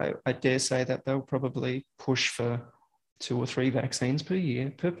future, I dare say that they'll probably push for 2 or 3 vaccines per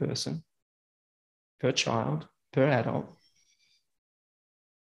year, per person, per child, per adult.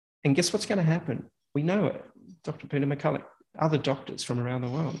 And guess what's going to happen? We know it. Dr. Peter McCulloch, other doctors from around the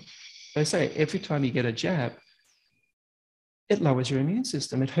world, they say every time you get a jab, it lowers your immune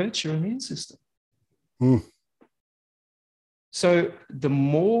system. It hurts your immune system. So the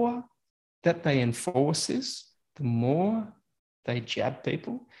more that they enforce this, the more they jab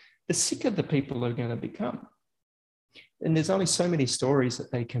people, the sicker the people are going to become. And there's only so many stories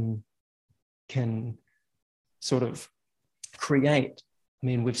that they can sort of create. I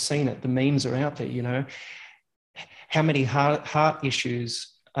mean, we've seen it. The memes are out there, How many heart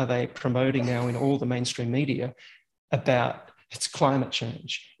issues are they promoting now in all the mainstream media about it's climate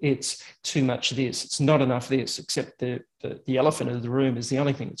change, it's too much this, it's not enough this, except the elephant in the room is the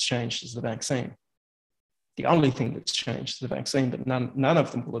only thing that's changed is the vaccine. The only thing that's changed is the vaccine, but none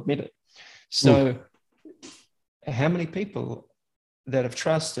of them will admit it. So how many people that have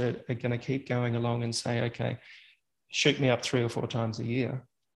trusted are going to keep going along and say, okay, shoot me up 3 or 4 times a year?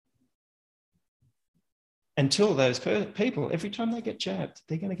 Until those people, every time they get jabbed,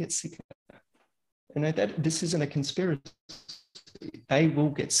 they're going to get sicker. And this isn't a conspiracy. They will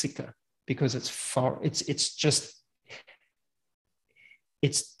get sicker because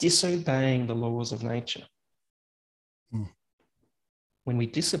it's disobeying the laws of nature. When we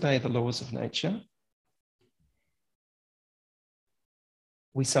disobey the laws of nature,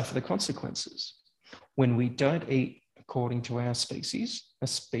 we suffer the consequences. When we don't eat according to our species, a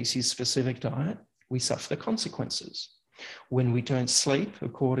species-specific diet, we suffer the consequences. When we don't sleep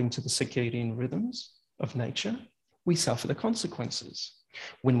according to the circadian rhythms of nature, we suffer the consequences.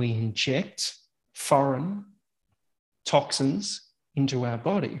 When we inject foreign toxins into our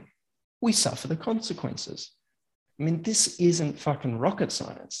body, we suffer the consequences. I mean, this isn't fucking rocket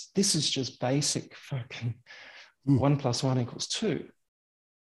science. This is just basic fucking 1 + 1 = 2.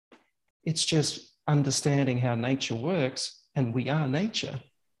 It's just understanding how nature works, and we are nature.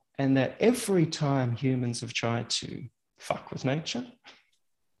 And that every time humans have tried to fuck with nature,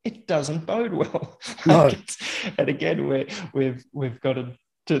 it doesn't bode well. No. And again, we've got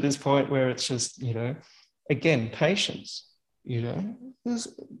to this point where it's just, again, patience. There'll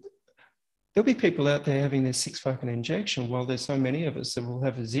be people out there having their 6th fucking injection while there's so many of us that will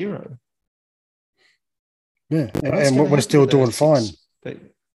have a 0. Yeah, and we're still doing fine.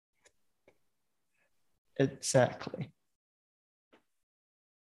 Exactly.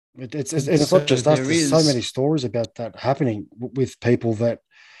 It's not just us. There's so many stories about that happening with people that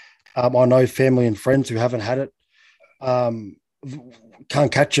I know, family and friends who haven't had it,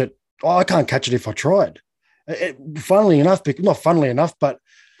 can't catch it. I can't catch it if I tried. Funnily enough, not funnily enough, but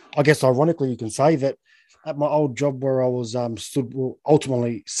I guess ironically you can say that at my old job where I was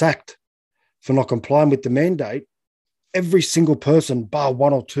ultimately sacked for not complying with the mandate, every single person, bar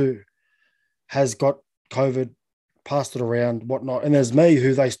one or two, has got COVID, passed it around, whatnot. And there's me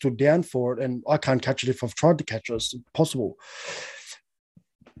who they stood down for it, and I can't catch it if I've tried to catch it. It's impossible.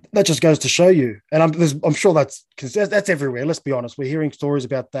 That just goes to show you. And I'm sure that's everywhere. Let's be honest. We're hearing stories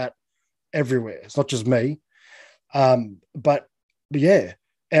about that everywhere. It's not just me. But yeah.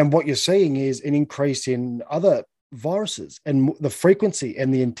 And what you're seeing is an increase in other viruses and the frequency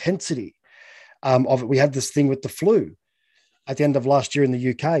and the intensity of it. We had this thing with the flu at the end of last year in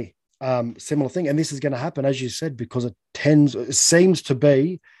the UK. Similar thing. And this is going to happen, as you said, because it seems to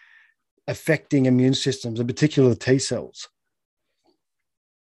be affecting immune systems, in particular the T cells.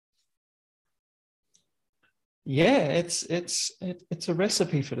 Yeah, it's a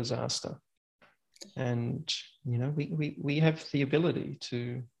recipe for disaster. And, you know, we have the ability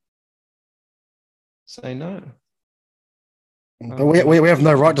to say no. But we have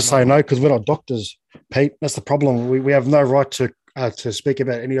no right to say no because we're not doctors, Pete. That's the problem. We have no right to speak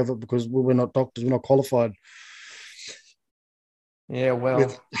about any of it because we're not doctors. We're not qualified. Yeah,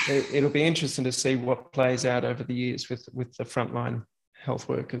 well, it'll be interesting to see what plays out over the years with the frontline health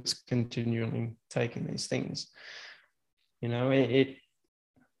workers continually taking these things. You know,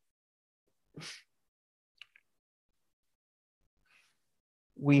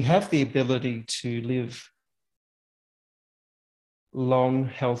 we have the ability to live long,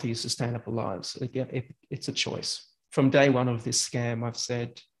 healthy, sustainable lives. Again, it's a choice. From day one of this scam, I've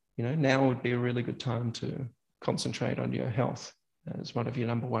said, you know, now would be a really good time to concentrate on your health as one of your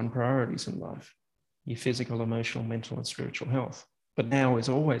number one priorities in life, your physical, emotional, mental, and spiritual health. But now is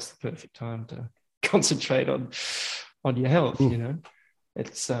always the perfect time to concentrate on your health, you know.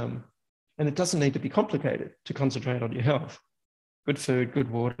 It's and it doesn't need to be complicated to concentrate on your health. Good food, good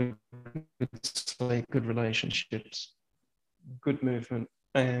water, good sleep, good relationships, good movement,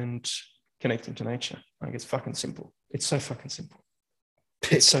 and connecting to nature. Like, it's fucking simple. It's so fucking simple.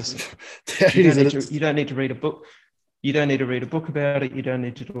 It's so simple. You don't need to read a book. You don't need to read a book about it. You don't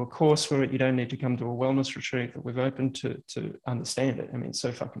need to do a course for it. You don't need to come to a wellness retreat that we've opened to understand it. I mean, it's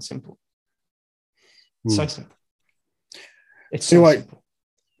so fucking simple. It's so simple. It's so simple.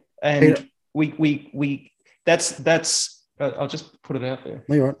 And we that's I'll just put it out there.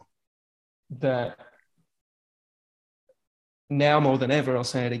 You're right. That now more than ever, I'll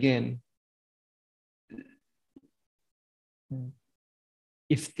say it again,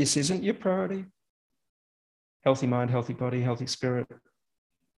 if this isn't your priority, healthy mind, healthy body, healthy spirit,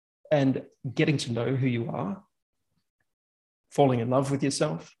 and getting to know who you are, falling in love with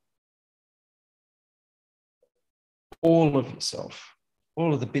yourself, all of yourself,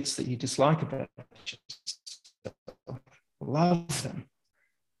 all of the bits that you dislike about yourself, love them,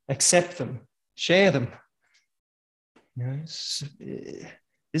 accept them, share them. You know, this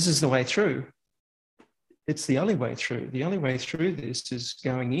is the way through. It's the only way through. The only way through this is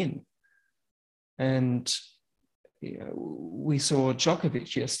going in. And you know, we saw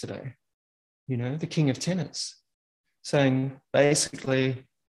Djokovic yesterday, you know, the king of tennis, saying basically,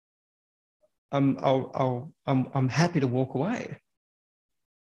 I'm happy to walk away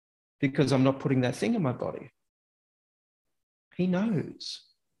because I'm not putting that thing in my body. He knows.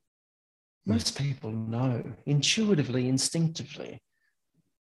 Most people know intuitively, instinctively.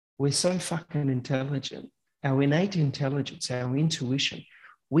 We're so fucking intelligent. Our innate intelligence, our intuition,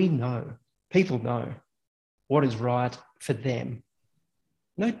 we know, people know what is right for them.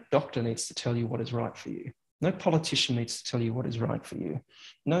 No doctor needs to tell you what is right for you. No politician needs to tell you what is right for you.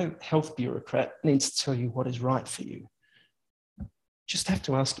 No health bureaucrat needs to tell you what is right for you. You just have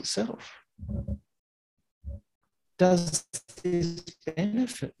to ask yourself, does this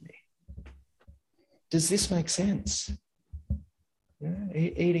benefit me? Does this make sense? You know,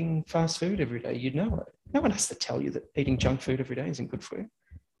 eating fast food every day, you know it. No one has to tell you that eating junk food every day isn't good for you.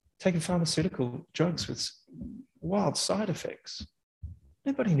 Taking pharmaceutical drugs with wild side effects.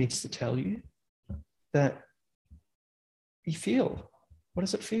 Nobody needs to tell you that you feel. What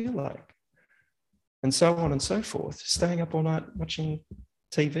does it feel like? And so on and so forth. Staying up all night watching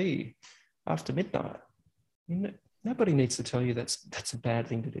TV after midnight. Nobody needs to tell you that's a bad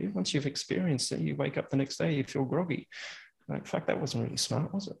thing to do. Once you've experienced it, you wake up the next day, you feel groggy. Like, fuck, that wasn't really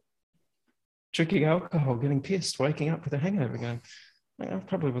smart, was it? Drinking alcohol, getting pissed, waking up with a hangover, going, that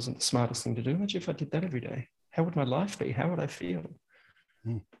probably wasn't the smartest thing to do. Imagine if I did that every day. How would my life be? How would I feel?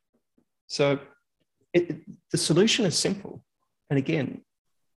 So the solution is simple. And again,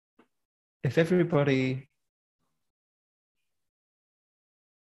 if everybody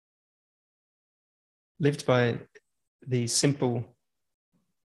lived by these simple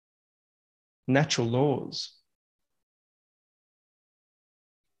natural laws,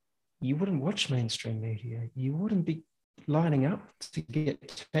 you wouldn't watch mainstream media. You wouldn't be lining up to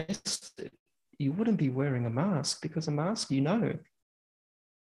get tested. You wouldn't be wearing a mask, because a mask, there's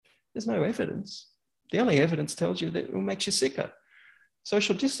no evidence. The only evidence tells you that it makes you sicker.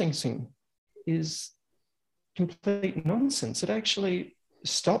 Social distancing is complete nonsense. It actually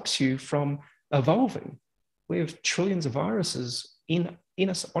stops you from evolving. We have trillions of viruses in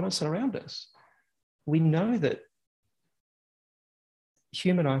us, on us, and around us. We know that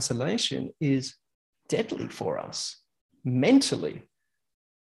human isolation is deadly for us, mentally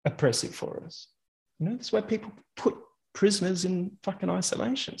oppressive for us. That's why people put prisoners in fucking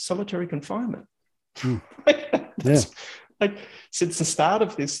isolation, solitary confinement. Like, since the start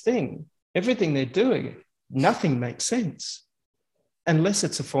of this thing, everything they're doing, nothing makes sense unless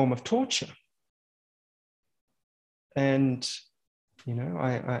it's a form of torture. And,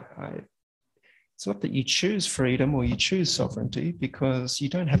 it's not that you choose freedom or you choose sovereignty, because you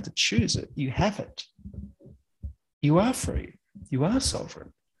don't have to choose it. You have it. You are free. You are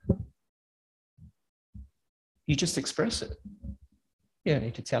sovereign. You just express it. You don't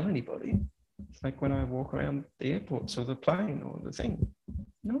need to tell anybody. It's like when I walk around the airports or the plane or the thing,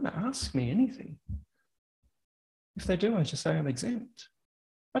 no one asks me anything. If they do, I just say I'm exempt.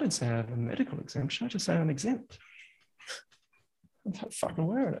 I don't say I have a medical exemption. I just say I'm exempt. I'm not fucking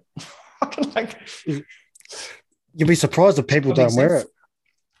wearing it. You'd be surprised if people don't wear it.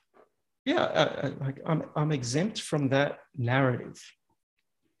 Yeah, I'm exempt from that narrative.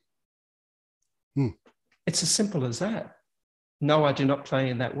 It's as simple as that. No, I do not play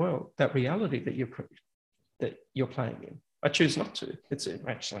in that world, that reality that you're playing in. I choose not to. It's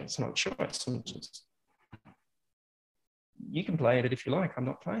not a choice. You can play in it if you like. I'm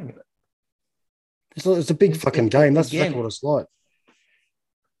not playing in it. It's a big fucking game. That's exactly what it's like.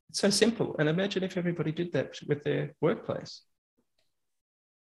 It's so simple. And imagine if everybody did that with their workplace.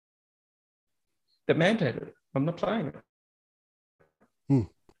 That mandated it. I'm not playing it.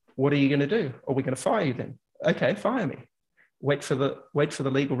 What are you going to do? Are we going to fire you then? Okay, fire me. Wait for the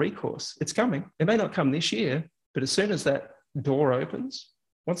legal recourse. It's coming. It may not come this year, but as soon as that door opens,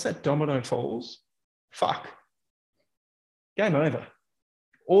 once that domino falls, fuck. Game over.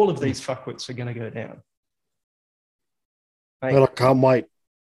 All of these fuckwits are going to go down. Well, I can't wait.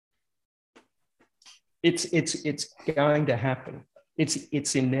 It's going to happen.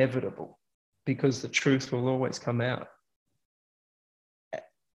 It's inevitable, because the truth will always come out.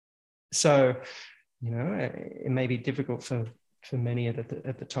 So, it may be difficult for many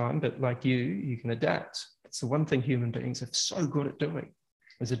at the time, but like you can adapt. It's the one thing human beings are so good at doing,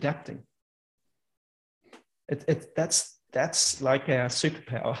 is adapting. That's like our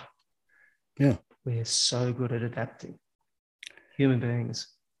superpower. Yeah. We're so good at adapting. Human beings,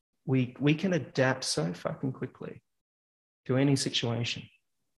 we can adapt so fucking quickly to any situation.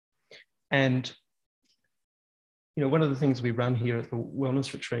 And one of the things we run here at the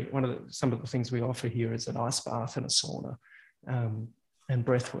wellness retreat, some of the things we offer here is an ice bath and a sauna, and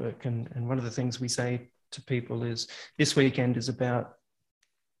breath work. And one of the things we say to people is, this weekend is about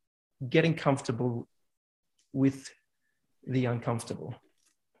getting comfortable with the uncomfortable.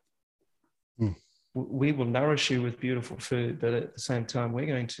 We will nourish you with beautiful food, but at the same time, we're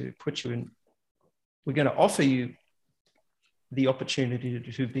going to offer you the opportunity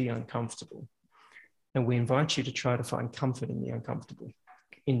to be uncomfortable. And we invite you to try to find comfort in the uncomfortable,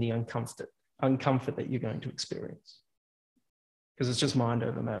 in the uncomfort that you're going to experience. Because it's just mind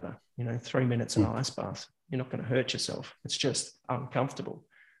over matter. 3 minutes in an ice bath, you're not going to hurt yourself. It's just uncomfortable.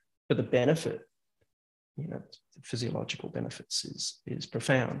 But the benefit, the physiological benefits is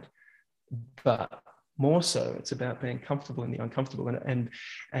profound. But more so, it's about being comfortable in the uncomfortable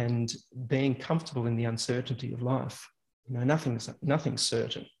and being comfortable in the uncertainty of life. Nothing's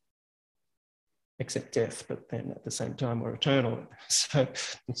certain except death, but then at the same time we're eternal. So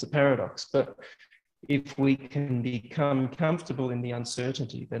it's a paradox. But if we can become comfortable in the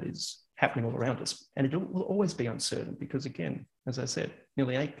uncertainty that is happening all around us, and it will always be uncertain, because again, as I said,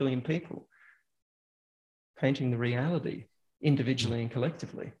 nearly 8 billion people painting the reality individually and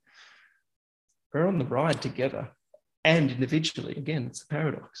collectively. We're on the ride together and individually. Again, it's a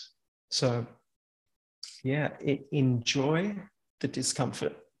paradox. So enjoy the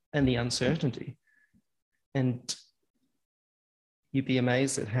discomfort and the uncertainty. And you'd be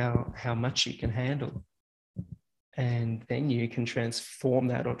amazed at how much you can handle. And then you can transform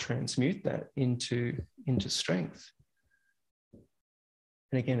that or transmute that into strength.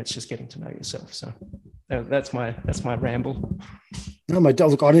 And again, it's just getting to know yourself. So that's my ramble. No, mate,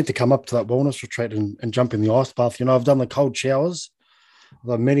 look, I need to come up to that wellness retreat and jump in the ice bath. I've done the cold showers. I've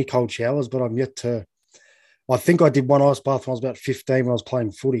done many cold showers, but I'm yet to. I think I did one ice bath when I was about 15 when I was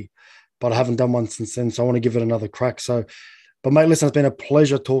playing footy, but I haven't done one since then. So I want to give it another crack. So, but mate, listen, it's been a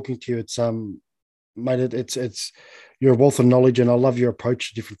pleasure talking to you. It's mate, it's you're a wealth of knowledge, and I love your approach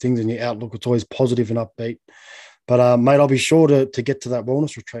to different things and your outlook. It's always positive and upbeat. But mate, I'll be sure to get to that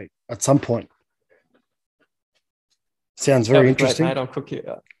wellness retreat at some point. Sounds very interesting. Great, mate.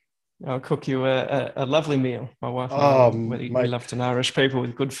 I'll cook you a lovely meal. My wife and I, we love to nourish people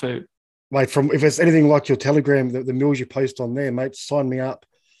with good food. Mate, if it's anything like your Telegram, the meals you post on there, mate, sign me up.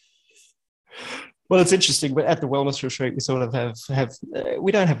 Well, it's interesting, but at the wellness retreat, we sort of have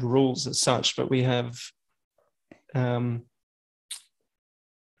we don't have rules as such, but we have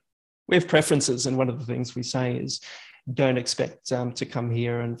preferences. And one of the things we say is, don't expect to come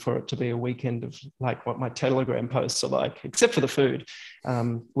here and for it to be a weekend of like what my Telegram posts are like, except for the food.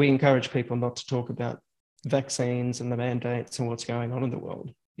 We encourage people not to talk about vaccines and the mandates and what's going on in the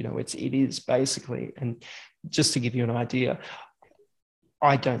world. You know, it is basically, and just to give you an idea,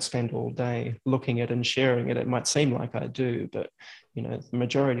 I don't spend all day looking at and sharing it. It might seem like I do, but you know, the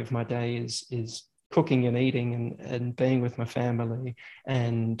majority of my day is cooking and eating and being with my family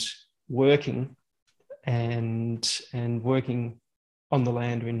and working and working on the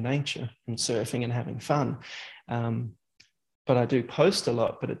land or in nature and surfing and having fun. But I do post a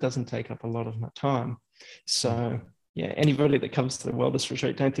lot, but it doesn't take up a lot of my time. So yeah, anybody that comes to the wellness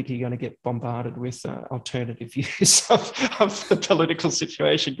retreat, don't think you're going to get bombarded with alternative views of the political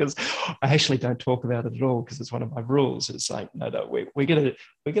situation, because I actually don't talk about it at all, because it's one of my rules. It's like, no, we're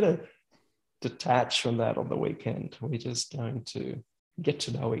gonna detach from that on the weekend. We're just going to get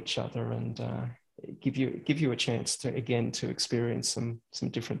to know each other and give you a chance to experience some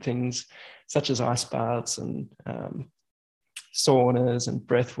different things, such as ice baths and saunas and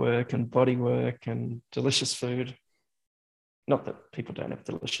breath work and body work and delicious food. Not that people don't have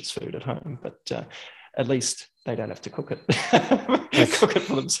delicious food at home, but at least they don't have to cook it. Cook it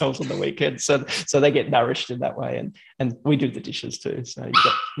for themselves on the weekend, so they get nourished in that way. And we do the dishes too, so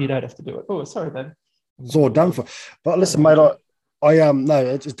you don't have to do it. Oh, sorry, babe. It's all done for. But listen, mate, I no,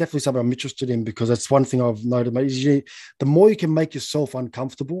 it's definitely something I'm interested in, because that's one thing I've noted, mate. Is the more you can make yourself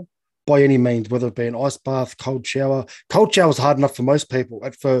uncomfortable by any means, whether it be an ice bath, cold shower. Cold shower is hard enough for most people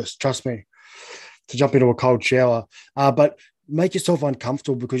at first, trust me, to jump into a cold shower. But make yourself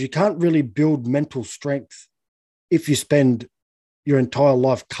uncomfortable, because you can't really build mental strength if you spend your entire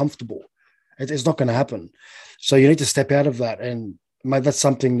life comfortable. It's not going to happen. So you need to step out of that. And mate, that's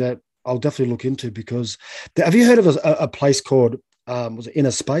something that I'll definitely look into, because have you heard of a place called, was it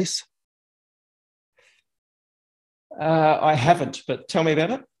Inner Space? I haven't, but tell me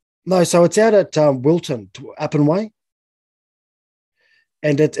about it. No, so it's out at Wilton, Appin Way.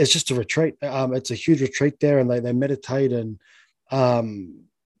 And it's just a retreat. It's a huge retreat there, and they meditate and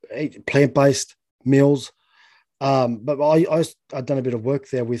eat plant-based meals. But I'd done a bit of work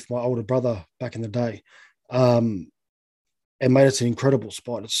there with my older brother back in the day. And mate, it's an incredible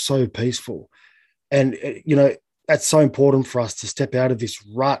spot. It's so peaceful. And, you know, that's so important for us to step out of this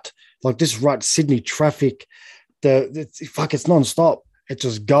rut. Like this rut, Sydney traffic, it's nonstop. It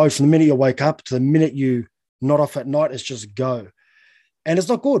just goes from the minute you wake up to the minute you not off at night. It's just go. And it's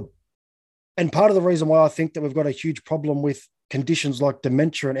not good. And part of the reason why I think that we've got a huge problem with conditions like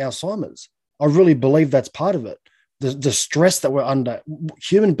dementia and Alzheimer's, I really believe that's part of it. The stress that we're under.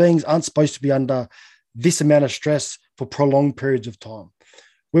 Human beings aren't supposed to be under this amount of stress for prolonged periods of time.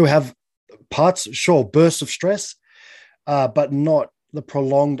 We'll have bursts of stress, but not the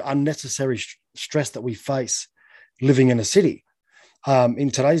prolonged, unnecessary stress that we face living in a city in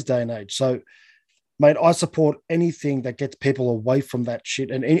today's day and age. So, mate, I support anything that gets people away from that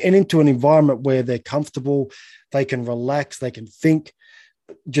shit and into an environment where they're comfortable, they can relax, they can think,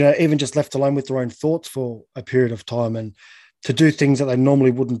 you know, even just left alone with their own thoughts for a period of time, and to do things that they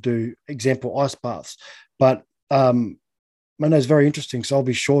normally wouldn't do, example, ice baths. But man, that's very interesting. So I'll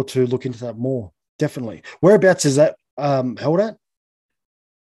be sure to look into that more. Definitely. Whereabouts is that held at?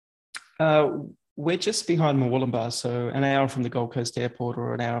 We're just behind Murwillumbah, so an hour from the Gold Coast Airport,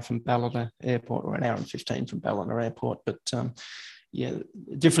 or an hour from Ballina Airport, or an hour and 15 from Ballina Airport. But the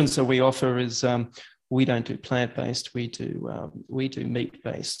difference that we offer is we don't do plant-based, we do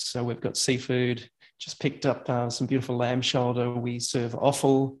meat-based. So we've got seafood, just picked up some beautiful lamb shoulder. We serve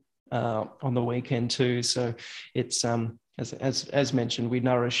offal on the weekend too. So it's, as mentioned, we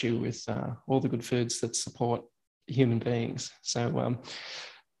nourish you with all the good foods that support human beings. So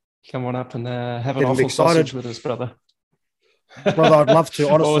come on up and have an offal sausage with us, brother. Brother, I'd love to,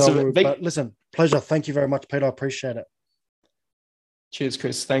 honestly. Awesome. But listen, pleasure. Thank you very much, Peter. I appreciate it. Cheers,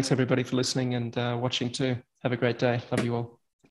 Chris. Thanks, everybody, for listening and watching too. Have a great day. Love you all.